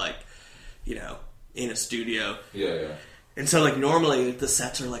where they're like, you know, in a studio. Yeah. And so, like, normally the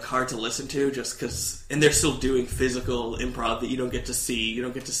sets are, like, hard to listen to just because... And they're still doing physical improv that you don't get to see. You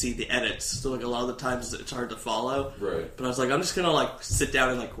don't get to see the edits. So, like, a lot of the times it's hard to follow. Right. But I was like, I'm just going to, like, sit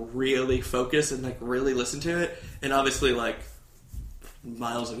down and, like, really focus and, like, really listen to it. And obviously, like,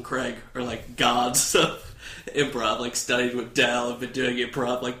 Miles and Craig are, like, gods of improv. Like, studied with Dal, have been doing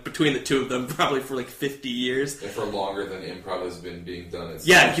improv, like, between the two of them probably for, like, 50 years. And for longer than improv has been being done.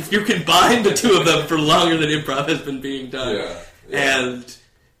 Yeah, if you combine the two of them for longer than improv has been being done. Yeah.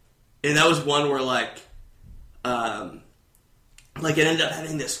 And that was one where, like, it ended up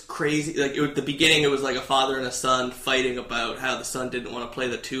having this crazy, like, at the beginning it was, like, a father and a son fighting about how the son didn't want to play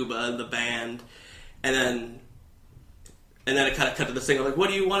the tuba in the band. And then it kind of cut to this thing of, like, what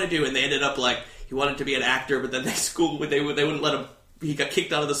do you want to do? And they ended up, like, he wanted to be an actor, but then they wouldn't let him. He got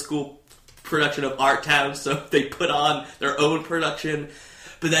kicked out of the school production of Art Town, so they put on their own production.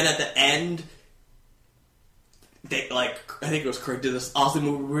 But then at the end, they, like, I think it was Craig did this awesome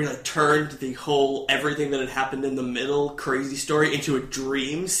movie where he, like, turned the whole everything that had happened in the middle crazy story into a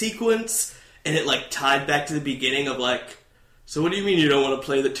dream sequence, and it, like, tied back to the beginning of, like, so what do you mean you don't want to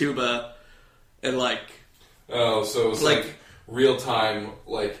play the tuba? And, like, oh, so it's like real time,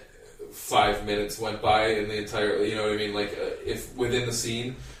 like 5 minutes went by in the entire, you know what I mean? Like if within the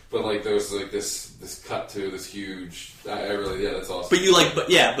scene, but like there was like this cut to this huge. I really, yeah, that's awesome. But you like,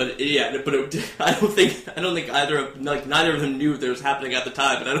 I don't think either of, like, neither of them knew that it was happening at the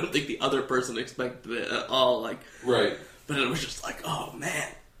time, but I don't think the other person expected it at all. Like, right. But it was just like, oh man,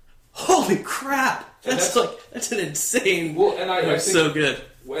 holy crap! That's an insane. Well, and I think so good.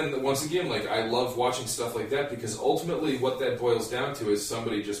 And once again, like, I love watching stuff like that because ultimately what that boils down to is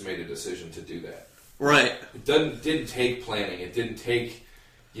somebody just made a decision to do that. Right. It didn't take planning. It didn't take,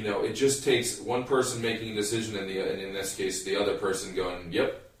 you know, it just takes one person making a decision and in this case, the other person going,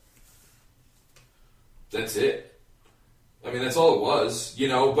 yep, that's it. I mean, that's all it was, you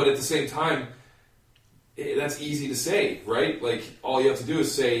know, but at the same time, that's easy to say, right? Like, all you have to do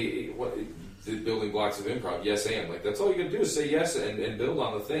is say, what, the building blocks of improv, yes and. Like, that's all you got to do is say yes and build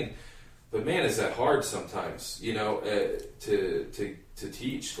on the thing. But man, is that hard sometimes, you know, to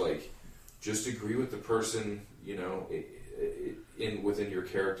teach. Like, just agree with the person, you know, within your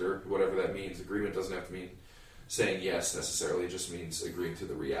character, whatever that means. Agreement doesn't have to mean saying yes necessarily. It just means agreeing to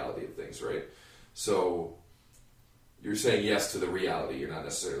the reality of things, right? So you're saying yes to the reality. You're not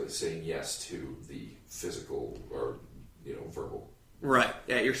necessarily saying yes to the physical or, you know, verbal. Right.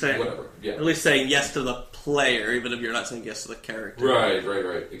 Yeah, you're saying whatever. Yeah. At least saying yes to the player, even if you're not saying yes to the character. Right.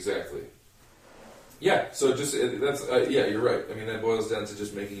 Exactly. Yeah. So just that's yeah. You're right. I mean, that boils down to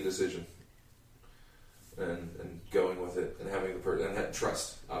just making a decision and going with it and having the person and have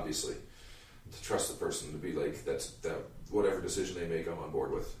trust, obviously, to trust the person to be like that whatever decision they make, I'm on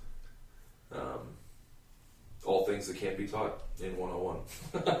board with. All things that can't be taught in 101,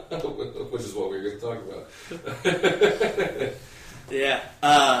 which is what we're going to talk about. Yeah.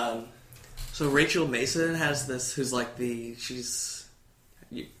 So Rachel Mason has this, who's like she's,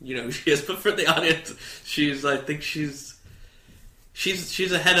 you know who she is, but for the audience, she's the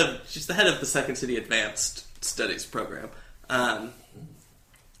head of the Second City Advanced Studies program. And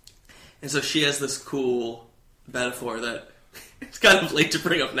so she has this cool metaphor that it's kind of late to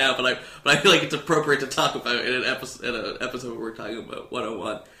bring up now, but I feel like it's appropriate to talk about in an episode where we're talking about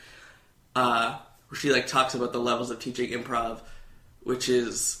 101. Where she like talks about the levels of teaching improv, which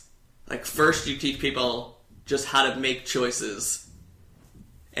is like first you teach people just how to make choices,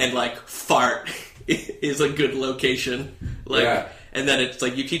 and like fart is a good location, like, yeah. And then it's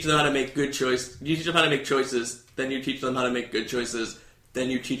like you teach them how to make good choice. You teach them how to make choices, then you teach them how to make good choices,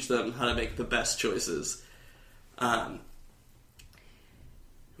 then you teach them how to make the best choices.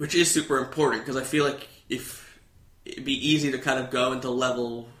 Which is super important, because I feel like if it'd be easy to kind of go into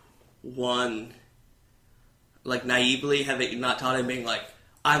level 1 like naively, having not taught him, being like,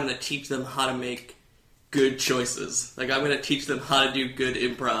 I'm going to teach them how to make good choices. Like, I'm going to teach them how to do good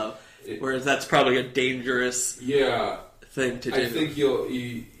improv. Whereas that's probably a dangerous thing to do. I think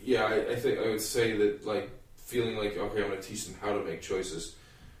I think I would say that, like, feeling like, okay, I'm going to teach them how to make choices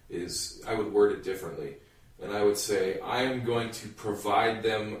is, I would word it differently. And I would say, I am going to provide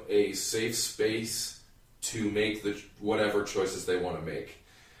them a safe space to make whatever choices they want to make.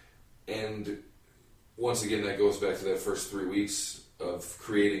 And once again, that goes back to that first 3 weeks of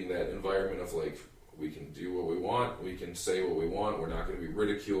creating that environment of, like, we can do what we want, we can say what we want, we're not going to be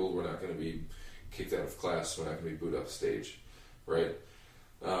ridiculed, we're not going to be kicked out of class, we're not going to be booed off stage, right?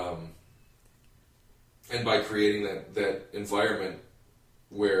 And by creating that environment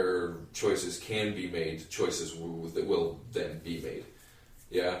where choices can be made, choices that will then be made.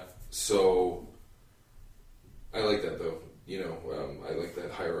 Yeah, so I like that though. I like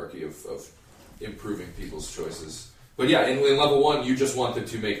that hierarchy of improving people's choices. But yeah, in level 1, you just want them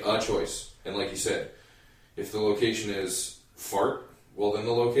to make a choice. And like you said, if the location is fart, well then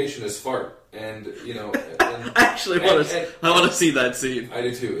the location is fart. And I actually want to see that scene. I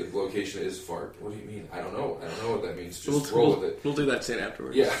do too. The location is fart. What do you mean? I don't know what that means. Just roll with it. We'll do that scene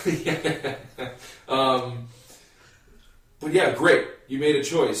afterwards. Yeah. But yeah, great. You made a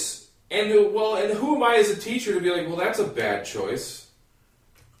choice. And who am I as a teacher to be like, well, that's a bad choice?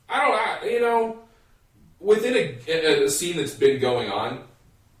 Within a scene that's been going on,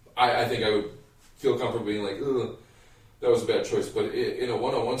 I think I would feel comfortable being like, ugh, that was a bad choice. But in a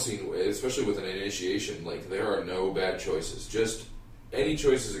one-on-one scene, especially with an initiation, like, there are no bad choices. Just any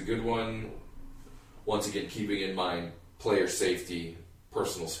choice is a good one. Once again, keeping in mind player safety,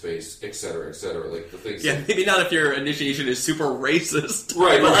 personal space, etc., etc. Like the things. Yeah, maybe not if your initiation is super racist,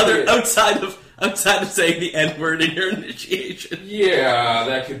 right? But outside of saying the N-word in your initiation. Yeah,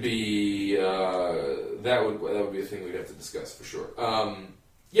 that could be that would be a thing we'd have to discuss for sure.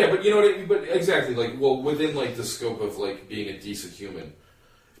 Yeah, but you know what I mean? But exactly, like, well, within like the scope of like being a decent human,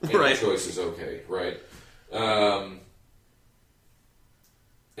 right? Choice is okay, right? And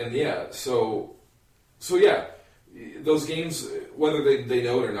yeah, so yeah. Those games, whether they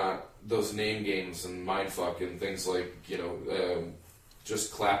know it or not, those name games and mindfuck and things like,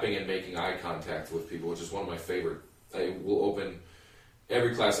 just clapping and making eye contact with people, which is one of my favorite. I will open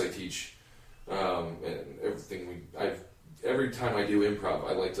every class I teach, and everything every time I do improv,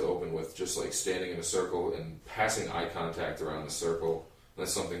 I like to open with just like standing in a circle and passing eye contact around the circle.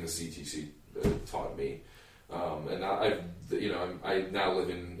 That's something the CTC taught me, and I now live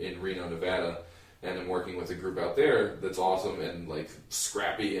in Reno, Nevada. And I'm working with a group out there that's awesome and like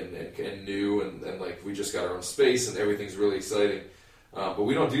scrappy and new and like we just got our own space and everything's really exciting. But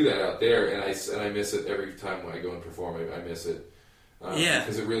we don't do that out there, and I miss it every time when I go and perform. I miss it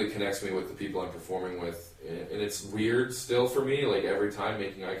because it really connects me with the people I'm performing with, and it's weird still for me. Like every time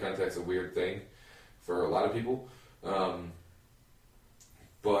making eye contact is a weird thing for a lot of people.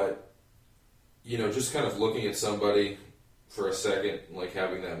 But just kind of looking at somebody for a second, like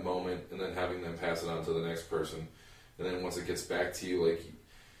having that moment, and then having them pass it on to the next person, and then once it gets back to you, like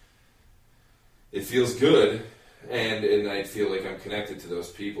it feels good, and I feel like I'm connected to those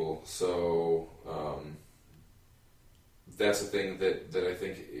people. So that's a thing that I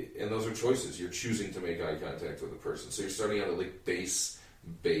think, and those are choices. You're choosing to make eye contact with a person, so you're starting out at like base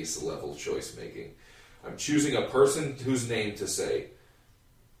level choice making. I'm choosing a person whose name to say.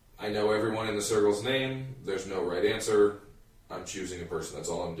 I know everyone in the circle's name. There's no right answer. I'm choosing a person. That's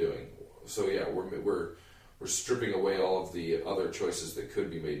all I'm doing. So yeah, we're stripping away all of the other choices that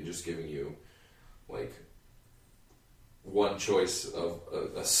could be made and just giving you like one choice of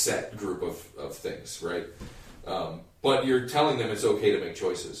a set group of things, right? But you're telling them it's okay to make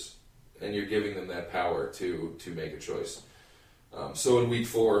choices, and you're giving them that power to make a choice. So in week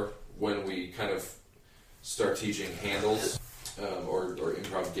 4, when we kind of start teaching handles or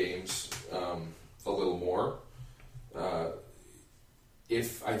improv games a little more.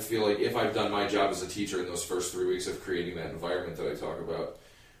 If I feel like if I've done my job as a teacher in those first 3 weeks of creating that environment that I talk about,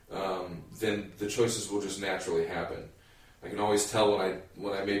 then the choices will just naturally happen. I can always tell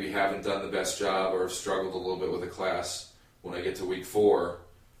when I maybe haven't done the best job or have struggled a little bit with a class when I get to week 4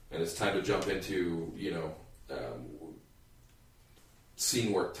 and it's time to jump into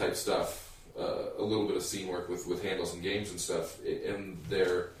scene work type stuff, a little bit of scene work with handles and games and stuff, and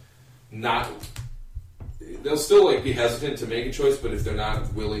they'll still like be hesitant to make a choice, but if they're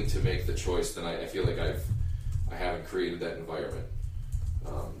not willing to make the choice, then I feel like I haven't created that environment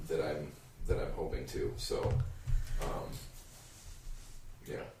that I'm hoping to. So,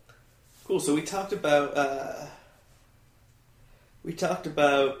 yeah. Cool. So we talked about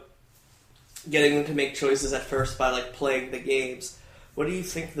getting them to make choices at first by like playing the games. What do you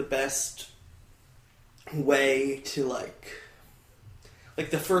think the best way to like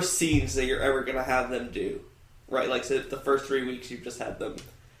the first scenes that you're ever gonna have them do, right? Like, so the first 3 weeks you've just had them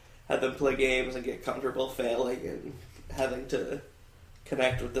play games and get comfortable failing and having to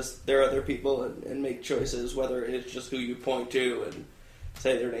connect with their other people and make choices, whether it's just who you point to and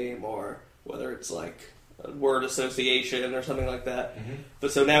say their name, or whether it's like a word association or something like that. Mm-hmm.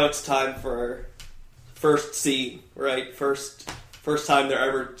 But so now it's time for first scene, right? First time they're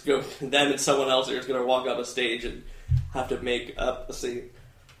ever go. Them and someone else are just going to walk up a stage and have to make up a scene.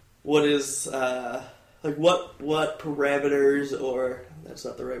 What is what parameters, or that's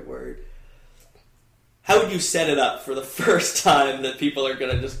not the right word. How would you set it up for the first time that people are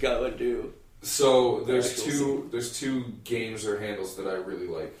going to just go and do? So there's two games or handles that I really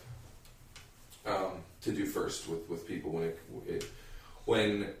like to do first with people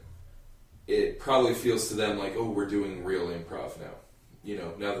when it probably feels to them like, oh, we're doing real improv now. You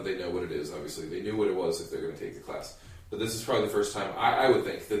know, now that they know what it is. Obviously, they knew what it was if they're going to take the class. But this is probably the first time I would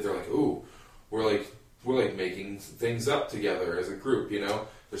think that they're like, ooh, we're like making things up together as a group. You know,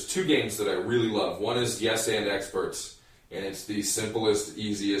 there's two games that I really love. One is Yes and Experts, and it's the simplest,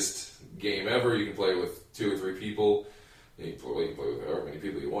 easiest game ever. You can play with 2 or 3 people. You can play with however many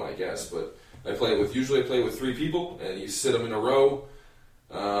people you want, I guess. But usually I play with 3 people, and you sit them in a row.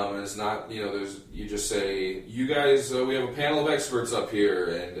 And it's not, you know, you just say, you guys, we have a panel of experts up here,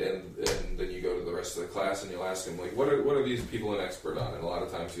 and then you go to the rest of the class and you'll ask them, like, what are these people an expert on? And a lot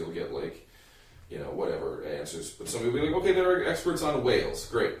of times you'll get, like, you know, whatever answers. But some people will be like, okay, they're experts on whales.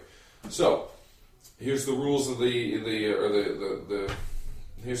 Great. So, here's the rules of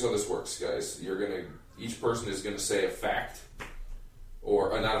here's how this works, guys. Each person is gonna say a fact,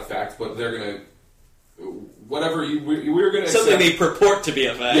 or not a fact, but they're gonna, whatever we're going to something accept, they purport to be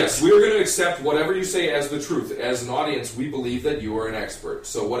a fact. Yes, we are going to accept whatever you say as the truth. As an audience, we believe that you are an expert.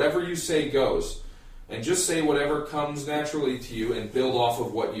 So whatever you say goes, and just say whatever comes naturally to you, and build off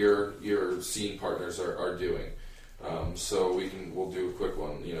of what your scene partners are doing. So we'll do a quick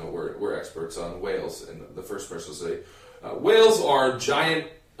one. You know, we're experts on whales, and the first person will say, whales are giant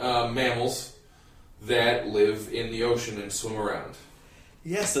mammals that live in the ocean and swim around.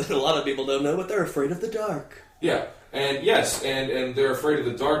 Yes, and a lot of people don't know, but they're afraid of the dark. Yeah, and yes, and they're afraid of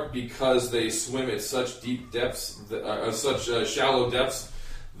the dark because they swim at such deep depths, such shallow depths,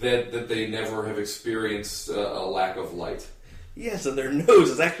 that they never have experienced a lack of light. Yes, and their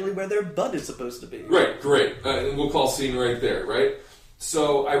nose is actually where their butt is supposed to be. Right, great. And we'll call scene right there, right?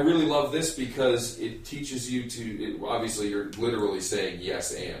 So I really love this because it teaches you to, obviously you're literally saying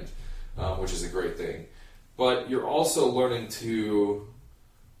yes and, which is a great thing. But you're also learning to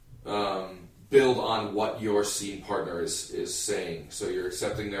build on what your scene partner is saying. So you're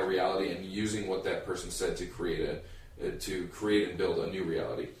accepting their reality and using what that person said to create and build a new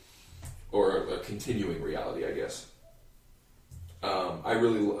reality, or a continuing reality, I guess.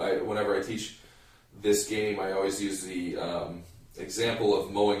 Whenever I teach this game, I always use the example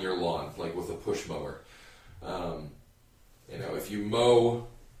of mowing your lawn, like with a push mower. You know, if you mow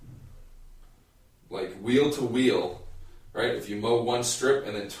like wheel to wheel, right? If you mow one strip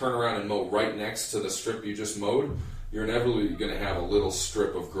and then turn around and mow right next to the strip you just mowed, you're inevitably going to have a little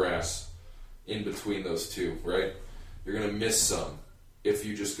strip of grass in between those two, right? You're going to miss some if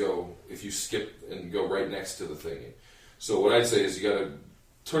you skip and go right next to the thing. So what I'd say is you got to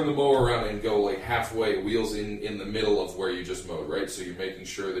turn the mower around and go like halfway, wheels in the middle of where you just mowed, right? So you're making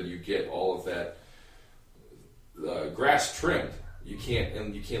sure that you get all of that grass trimmed. You can't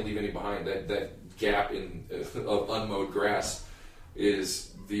leave any behind. That gap of unmowed grass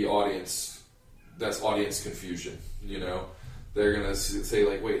is the audience. That's audience confusion. You know, they're gonna say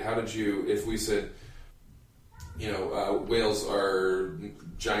like, wait, how did you? If we said, you know, whales are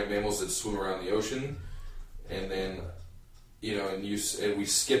giant mammals that swim around the ocean, and then, you know, and we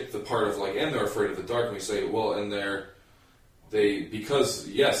skip the part of like, and they're afraid of the dark, and we say, well, and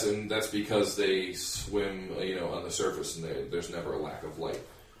that's because they swim, you know, on the surface, and there's never a lack of light.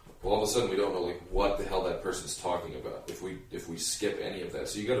 Well, all of a sudden we don't know like what the hell that person's talking about if we skip any of that.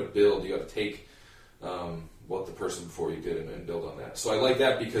 So you got to take what the person before you did and build on that. So I like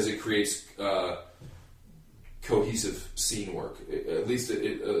that because it creates cohesive scene work. At least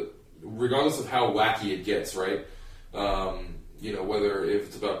regardless of how wacky it gets, right? You know, whether if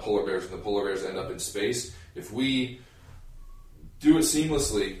it's about polar bears and the polar bears end up in space, if we do it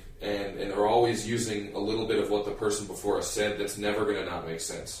seamlessly and are always using a little bit of what the person before us said, that's never going to not make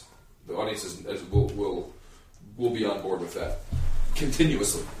sense. The audience will be on board with that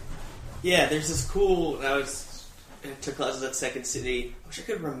continuously. Yeah, there's this cool. I took classes at Second City. I wish I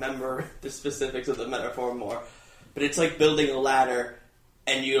could remember the specifics of the metaphor more, but it's like building a ladder,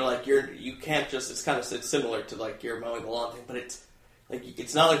 and you can't just. It's similar to like you're mowing the lawn thing, but it's like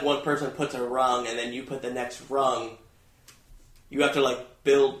it's not like one person puts a rung and then you put the next rung. You have to like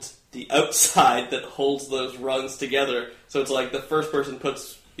build the outside that holds those rungs together. So it's like the first person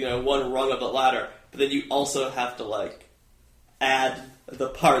puts, you know, one rung of the ladder, but then you also have to like add the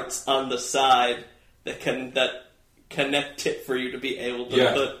parts on the side that connect it for you to be able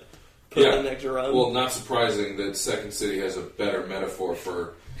to put the next rung. Well, not surprising that Second City has a better metaphor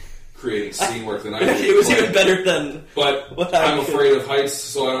for creating scene work than I do. It was even better than. But I'm afraid of heights,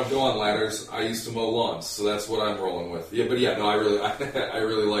 so I don't go on ladders. I used to mow lawns, so that's what I'm rolling with. Yeah, but yeah, no, I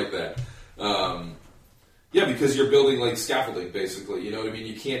really like that. Yeah, because you're building like scaffolding, basically. You know what I mean?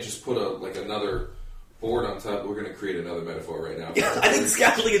 You can't just put another board on top. We're going to create another metaphor right now. Yeah, I think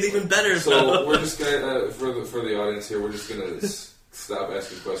scaffolding is even better. So we're just going to, for the audience here, we're just going to stop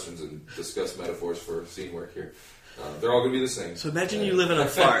asking questions and discuss metaphors for scene work here. They're all going to be the same. So imagine you live in a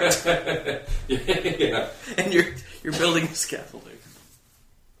fart. Yeah. And you're building scaffolding.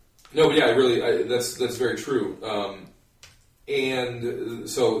 No, but yeah, that's very true. And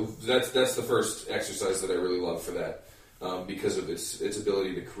so that's the first exercise that I really love for that, because of its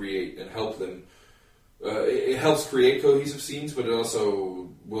ability to create and help them. It helps create cohesive scenes, but it also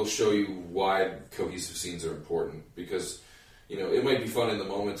will show you why cohesive scenes are important. Because it might be fun in the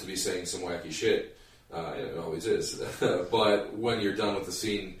moment to be saying some wacky shit, and it always is. But when you're done with the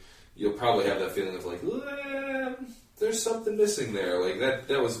scene, you'll probably have that feeling of like, there's something missing there. Like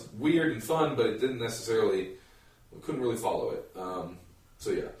that was weird and fun, but it didn't necessarily. Couldn't really follow it.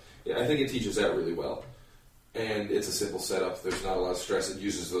 So yeah, I think it teaches that really well. And it's a simple setup. There's not a lot of stress. It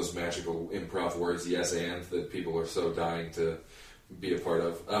uses those magical improv words, yes and, that people are so dying to be a part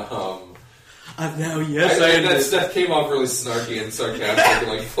of. I've now yes and. That stuff came off really snarky and sarcastic, and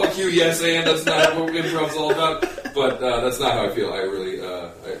like, fuck you, yes and, that's not what improv's all about. But that's not how I feel. I really,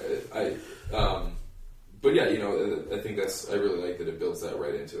 but yeah, I think I really like that it builds that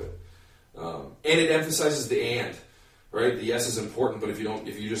right into it. And it emphasizes the and, right? The yes is important, but if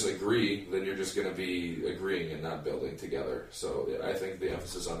you just agree, then you're just going to be agreeing and not building together. So yeah, I think the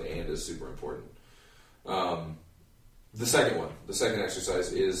emphasis on the and is super important. The second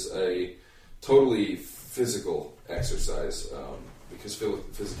exercise is a totally physical exercise, because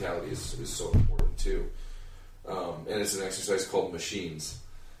physicality is so important too. And it's an exercise called machines.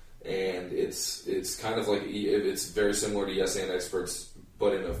 And it's kind of like, it's very similar to Yes and Experts,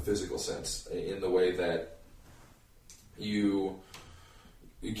 but in a physical sense, in the way that you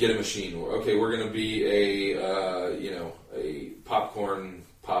get a machine. Okay, we're going to be a popcorn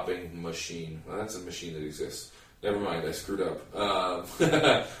popping machine. Well, that's a machine that exists. Never mind, I screwed up. I'm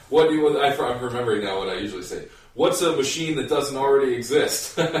remembering now what I usually say. What's a machine that doesn't already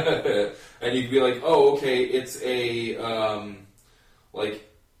exist? And you can be like, oh, okay, it's a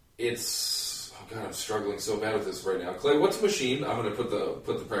it's. Oh God, I'm struggling so bad with this right now. Clay, what's a machine? I'm going to put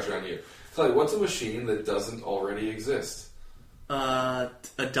the pressure on you. Clay, what's a machine that doesn't already exist? A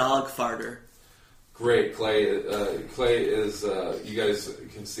dog farter. Great, Clay. Clay is. You guys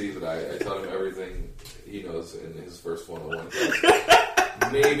can see that I taught him everything he knows in his first 101.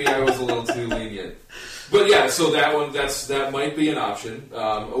 Maybe I was a little too lenient, but yeah. So that might be an option.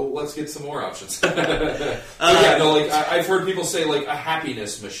 Let's get some more options. I've heard people say like a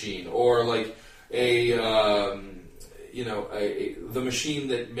happiness machine, or like the machine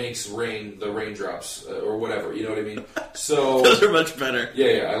that makes the raindrops, or whatever. You know what I mean? So those are much better.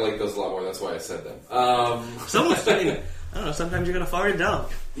 Yeah, I like those a lot more. That's why I said them. Someone's saying, I don't know. Sometimes you're gonna fart a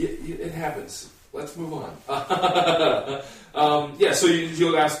dog. It happens. Let's move on. So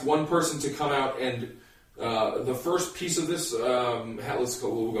you'll ask one person to come out and the first piece of this.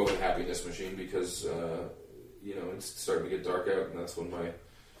 We'll go with happiness machine because it's starting to get dark out, and that's when my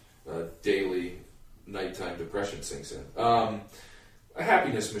daily nighttime depression sinks in. A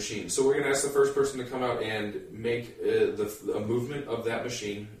happiness machine. So we're going to ask the first person to come out and make a movement of that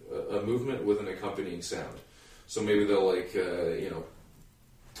machine, a movement with an accompanying sound. So maybe they'll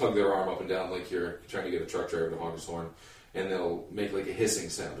tug their arm up and down like you're trying to get a truck driver to honk his horn, and they'll make like a hissing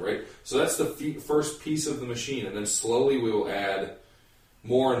sound, right? So that's the first piece of the machine, and then slowly we will add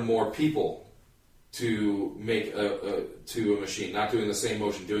more and more people to make to a machine, not doing the same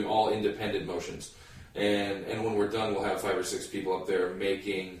motion, doing all independent motions. And when we're done, we'll have 5 or 6 people up there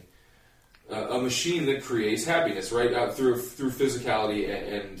making a machine that creates happiness, right? Through physicality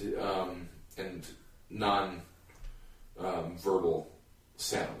and non verbal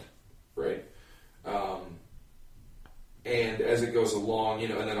sound, right? And as it goes along,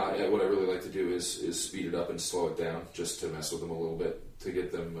 and then what I really like to do is speed it up and slow it down, just to mess with them a little bit, to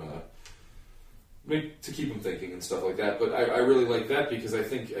get them, to keep them thinking and stuff like that. But I really like that because I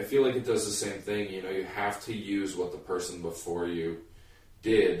feel like it does the same thing. You have to use what the person before you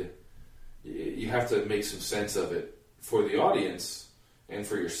did. You have to make some sense of it for the audience and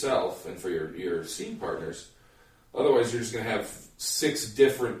for yourself and for your scene partners. Otherwise, you're just going to have 6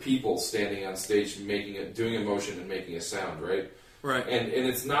 different people standing on stage doing a motion and making a sound, right? Right. And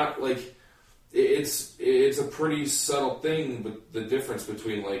it's not like it's a pretty subtle thing, but the difference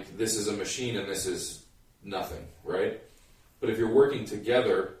between like this is a machine and this is nothing, right? But if you're working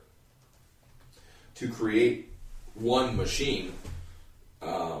together to create one machine,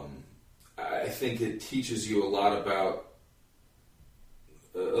 I think it teaches you a lot about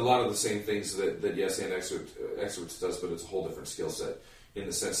a lot of the same things that Yes and Experts does, but it's a whole different skill set in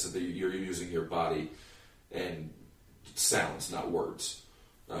the sense that you're using your body and sounds, not words.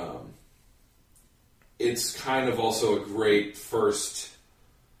 It's kind of also a great first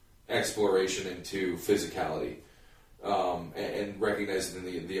exploration into physicality, and recognizing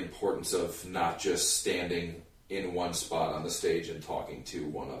the importance of not just standing in one spot on the stage and talking to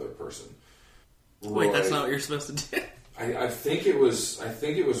one other person. Wait, that's not what you're supposed to do? I think it was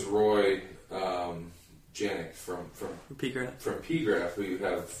Roy Janik from P-Graph. from P-Graph, who you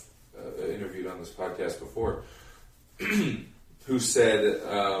have interviewed on this podcast before, who said,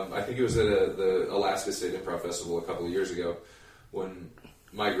 I think it was at the Alaska State Improv Festival a couple of years ago, when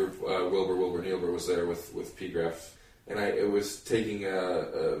my group, Wilbur Nielber, was there with P-Graph, and I was taking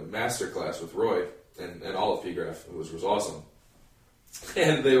a master class with Roy and all of P-Graph, which was awesome.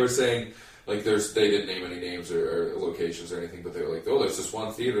 And they were saying, like, they didn't name any names or locations or anything, but they were like, oh, there's this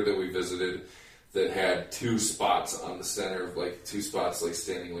one theater that we visited that had two spots on the center, like two spots like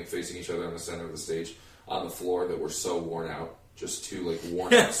standing like facing each other on the center of the stage on the floor that were so worn out, just two like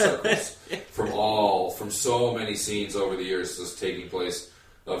worn out circles from so many scenes over the years just taking place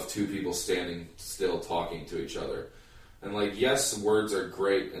of two people standing still talking to each other. And like, yes, words are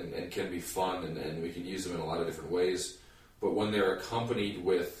great and can be fun and we can use them in a lot of different ways, but when they're accompanied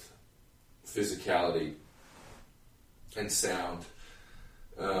with physicality and sound,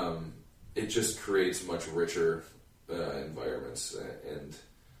 it just creates much richer environments,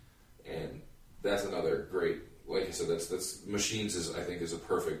 and that's another great. Like I said, that's Machines is a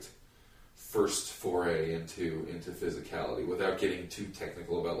perfect first foray into physicality without getting too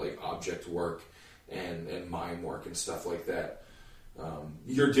technical about like object work and mime work and stuff like that.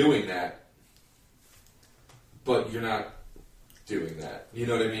 You're doing that, but you're not doing that. You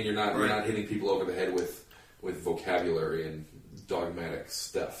know what I mean? You're not hitting people over the head with vocabulary and dogmatic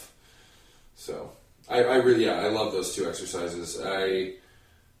stuff. So I really I love those two exercises. I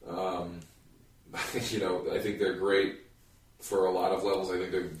think they're great for a lot of levels. I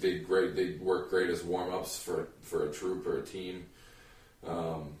think they great. They work great as warm-ups for a troupe or a team.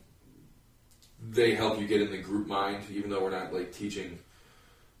 They help you get in the group mind, even though we're not like teaching,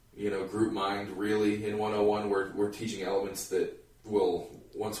 group mind really in 101. We're teaching elements that will,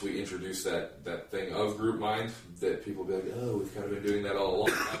 once we introduce that thing of group mind, that people will be like, oh, we've kind of been doing that all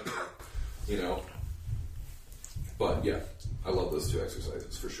along, But yeah, I love those two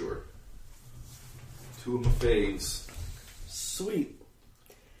exercises for sure. Two of my faves. Sweet.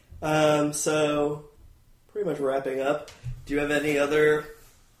 So, pretty much wrapping up. Do you have any other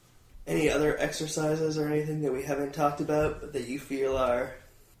exercises or anything that we haven't talked about that you feel are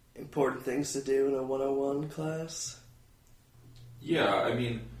important things to do in a 101 class? Yeah, I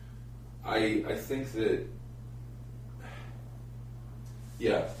mean, I think that,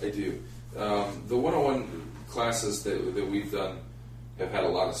 yeah, I do. The 101 classes that we've done have had a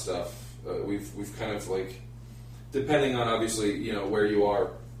lot of stuff. We've kind of like, depending on obviously, where you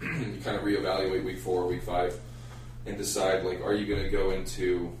are, you kind of reevaluate week 4, week 5, and decide like, are you going to go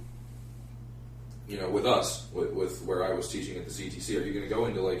into, with us, with where I was teaching at the CTC, are you going to go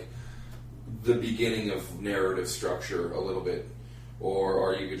into like the beginning of narrative structure a little bit, or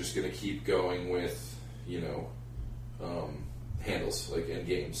are you just going to keep going with, handles like and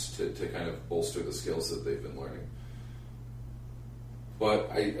games to kind of bolster the skills that they've been learning?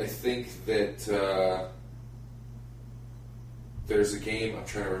 But I think that there's a game, I'm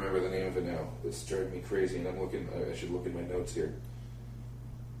trying to remember the name of it now, it's driving me crazy, and I should look in my notes here.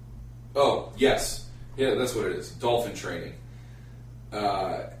 Oh, yes. Yeah, that's what it is. Dolphin training.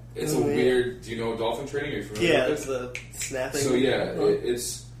 It's weird, do you know dolphin training? Are you familiar with it? Yeah, it's the snapping. So yeah,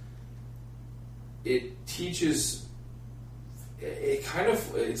 it teaches,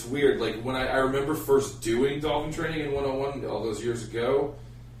 it's weird, like when I remember first doing dolphin training in 101 all those years ago,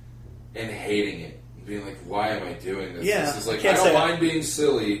 and hating it, being like, why am I doing this? Yeah, this is like, I don't mind being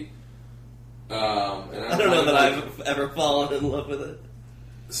silly, and I don't know that I've ever fallen in love with it.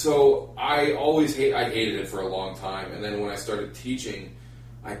 So I hated it for a long time, and then when I started teaching,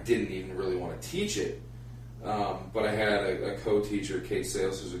 I didn't even really want to teach it. But I had a co-teacher, Kate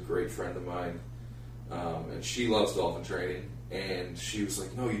Sales, who's a great friend of mine, and she loves dolphin training, and she was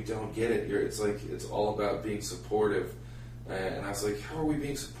like, no, you don't get it. It's all about being supportive. And I was like, how are we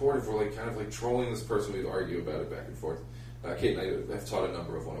being supportive? We're like kind of like trolling this person. We'd argue about it back and forth. Kate and I have taught a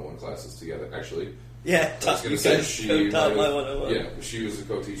number of 101 classes together, actually. Yeah, I was going to say she taught my 101. Yeah, she was a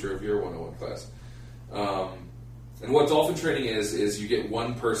co-teacher of your 101 class. And what dolphin training is you get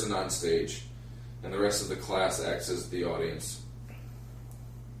one person on stage, and the rest of the class acts as the audience.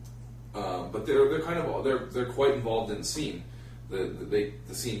 But they're quite involved in the scene. the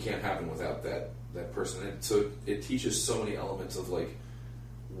scene can't happen without that person. And so it teaches so many elements of like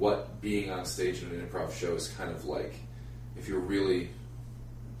what being on stage in an improv show is kind of like if you're really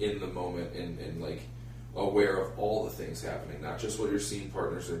in the moment and like aware of all the things happening, not just what your scene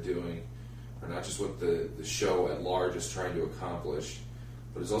partners are doing, or not just what the show at large is trying to accomplish,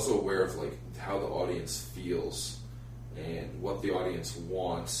 but is also aware of like how the audience feels and what the audience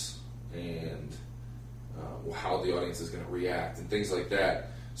wants and how the audience is going to react and things like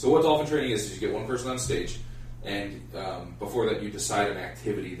that. So what dolphin training is you get one person on stage, and before that you decide an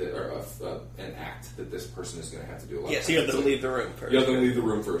activity that or an act that this person is going to have to do. So you have them leave the room first. You have them leave the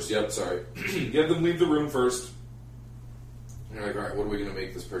room first. Yep, sorry. You have them leave the room first. And you're like, all right, what are we going to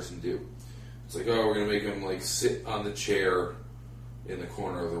make this person do? It's like, oh, we're going to make them like sit on the chair in the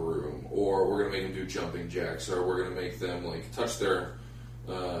corner of the room, or we're going to make them do jumping jacks, or we're going to make them like touch their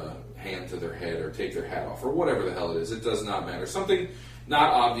hand to their head, or take their hat off, or whatever the hell it is. It does not matter. Something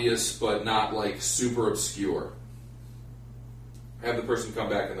not obvious, but not like super obscure. Have the person come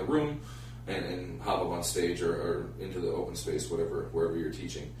back in the room and hop up on stage or into the open space, wherever you're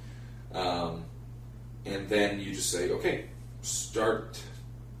teaching, and then you just say, okay, start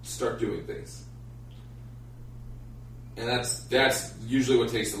doing things. And that's usually what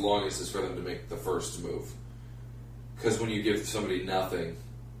takes the longest, is for them to make the first move. Because when you give somebody nothing,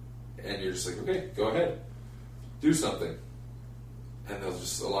 and you're just like, okay, go ahead, do something, and they'll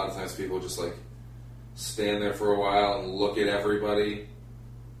just, a lot of times people just like stand there for a while and look at everybody,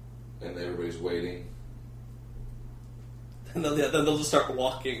 and everybody's waiting. And then they'll just start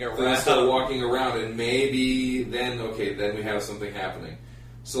walking around. Then they start walking around, and maybe then we have something happening.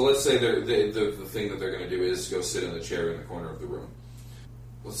 So let's say the thing that they're going to do is go sit in the chair in the corner of the room.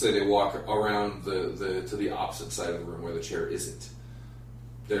 Let's say they walk around to the opposite side of the room where the chair isn't.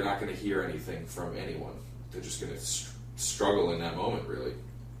 They're not going to hear anything from anyone. They're just going to struggle in that moment, really.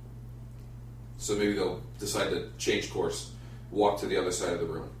 So maybe they'll decide to change course, walk to the other side of the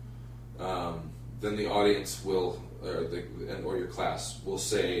room. Then the audience will, or your class will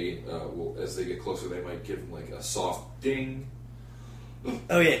say, as they get closer, they might give them like a soft ding.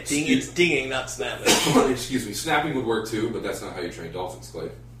 Oh yeah, it's dinging, not snapping. Excuse me. Snapping would work too, but that's not how you train dolphins, Clay.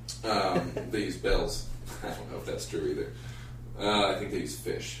 They use bells. I don't know if that's true either. I think they use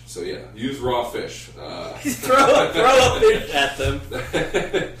fish. So yeah, use raw fish. Throw a fish at them.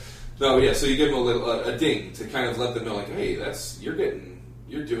 No, yeah. So you give them a ding to kind of let them know, like, hey,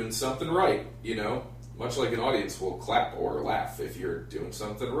 you're doing something right. You know, much like an audience will clap or laugh if you're doing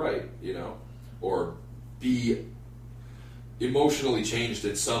something right. You know, or be emotionally changed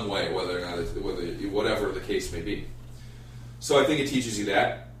in some way, whatever the case may be. So I think it teaches you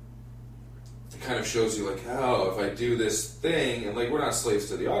that. It kind of shows you, like, oh, if I do this thing, and like we're not slaves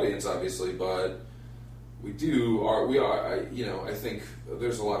to the audience, obviously, but I think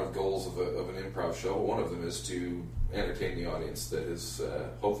there's a lot of goals of an improv show. One of them is to entertain the audience that is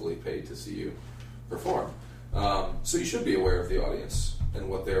hopefully paid to see you perform. So you should be aware of the audience and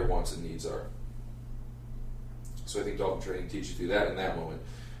what their wants and needs are. So I think dolphin training teaches you that in that moment.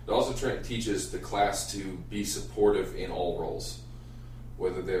 It also teaches the class to be supportive in all roles,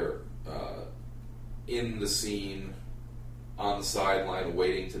 whether they're in the scene, on the sideline,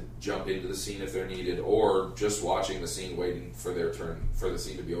 waiting to jump into the scene if they're needed, or just watching the scene, waiting for their turn for the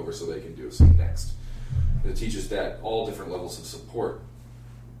scene to be over so they can do a scene next. It teaches that all different levels of support,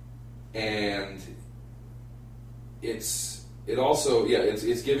 and it's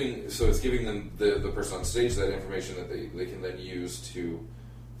giving them the person on stage that information that they can then use to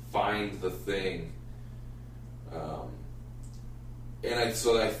find the thing,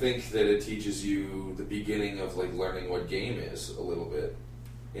 so I think that it teaches you the beginning of like learning what game is a little bit,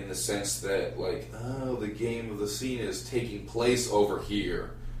 in the sense that like, oh, the game of the scene is taking place over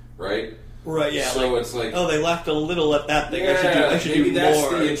here, right? Right, yeah. So it's like, oh, they laughed a little at that thing. Yeah, I should maybe do that's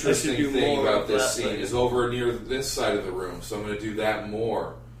more. the interesting thing about this thing. scene is over near this side of the room, so I'm going to do that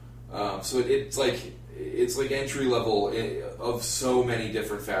more. So it's like entry level of so many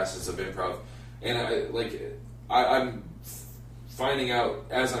different facets of improv, and I'm finding out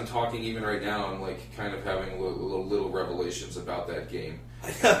as I'm talking, even right now, I'm like kind of having little revelations about that game.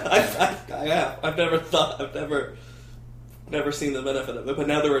 I've never seen the benefit of it, but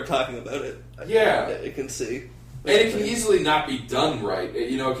now that we're talking about it, I can see. And it can easily not be done right.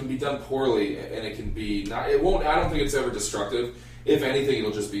 It can be done poorly, and it can be not. It won't. I don't think it's ever destructive. If anything,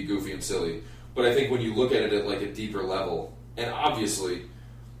 it'll just be goofy and silly. But I think when you look at it at like a deeper level, and obviously,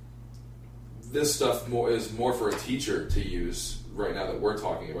 this stuff is more for a teacher to use right now that we're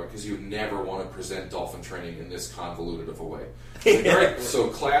talking about, because you never want to present dolphin training in this convoluted of a way. Like, all right, so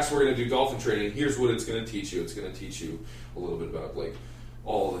class, we're going to do dolphin training. Here's what it's going to teach you. It's going to teach you a little bit about like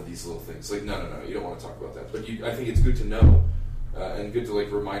all of these little things. Like, no, you don't want to talk about that. But I think it's good to know and good to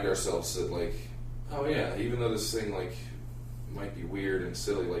like remind ourselves that like, oh yeah, even though this thing like might be weird and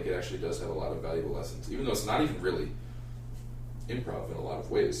silly, like it actually does have a lot of valuable lessons. Even though it's not even really improv in a lot of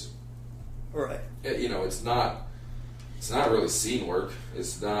ways. Right. You know, it's not really scene work.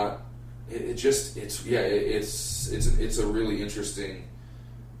 It's not. It's a really interesting.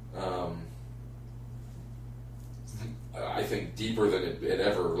 I think deeper than it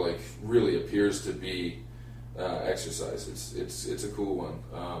ever like really appears to be exercise. It's a cool one.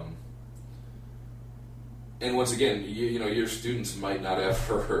 And once again, you know, your students might not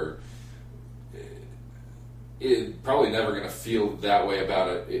ever. Probably never going to feel that way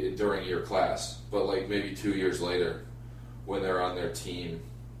about it during your class, but like maybe 2 years later, when they're on their team,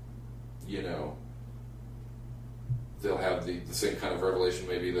 you know, they'll have the same kind of revelation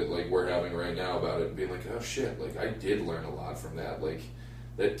maybe that like we're having right now about it, and being like, oh shit, like I did learn a lot from that. Like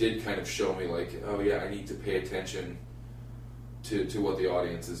that did kind of show me like, oh yeah, I need to pay attention to what the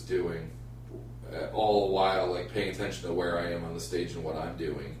audience is doing, all while like paying attention to where I am on the stage and what I'm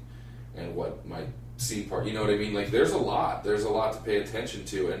doing and what my scene part, you know what I mean? Like there's a lot to pay attention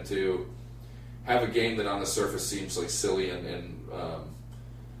to, and to have a game that on the surface seems like silly and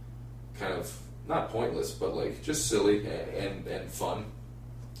kind of not pointless, but like just silly and fun,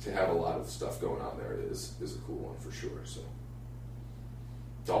 to have a lot of stuff going on there is a cool one for sure. So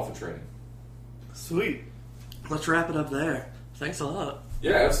dolphin training. Sweet. Let's wrap it up there. Thanks a lot.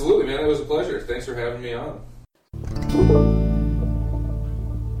 Yeah, absolutely, man. It was a pleasure. Thanks for having me on.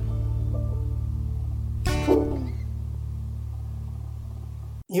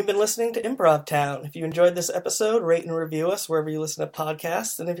 You've been listening to Improv Town. If you enjoyed this episode, rate and review us wherever you listen to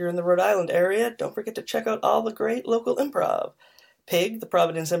podcasts. And if you're in the Rhode Island area, don't forget to check out all the great local improv. PIG, the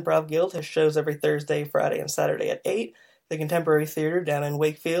Providence Improv Guild, has shows every Thursday, Friday, and Saturday at 8. The Contemporary Theater down in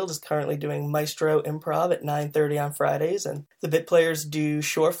Wakefield is currently doing Maestro Improv at 9:30 on Fridays. And the Bit Players do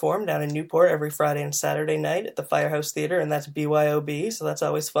Shore Form down in Newport every Friday and Saturday night at the Firehouse Theater, and that's BYOB, so that's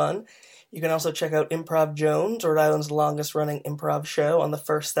always fun. You can also check out Improv Jones, Rhode Island's longest-running improv show, on the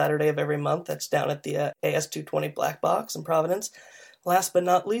first Saturday of every month. That's down at the AS220 Black Box in Providence. Last but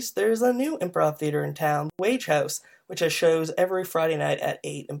not least, there's a new improv theater in town, Wage House, which has shows every Friday night at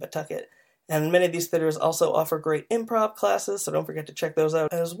 8 in Pawtucket. And many of these theaters also offer great improv classes, so don't forget to check those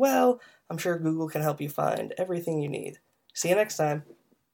out as well. I'm sure Google can help you find everything you need. See you next time.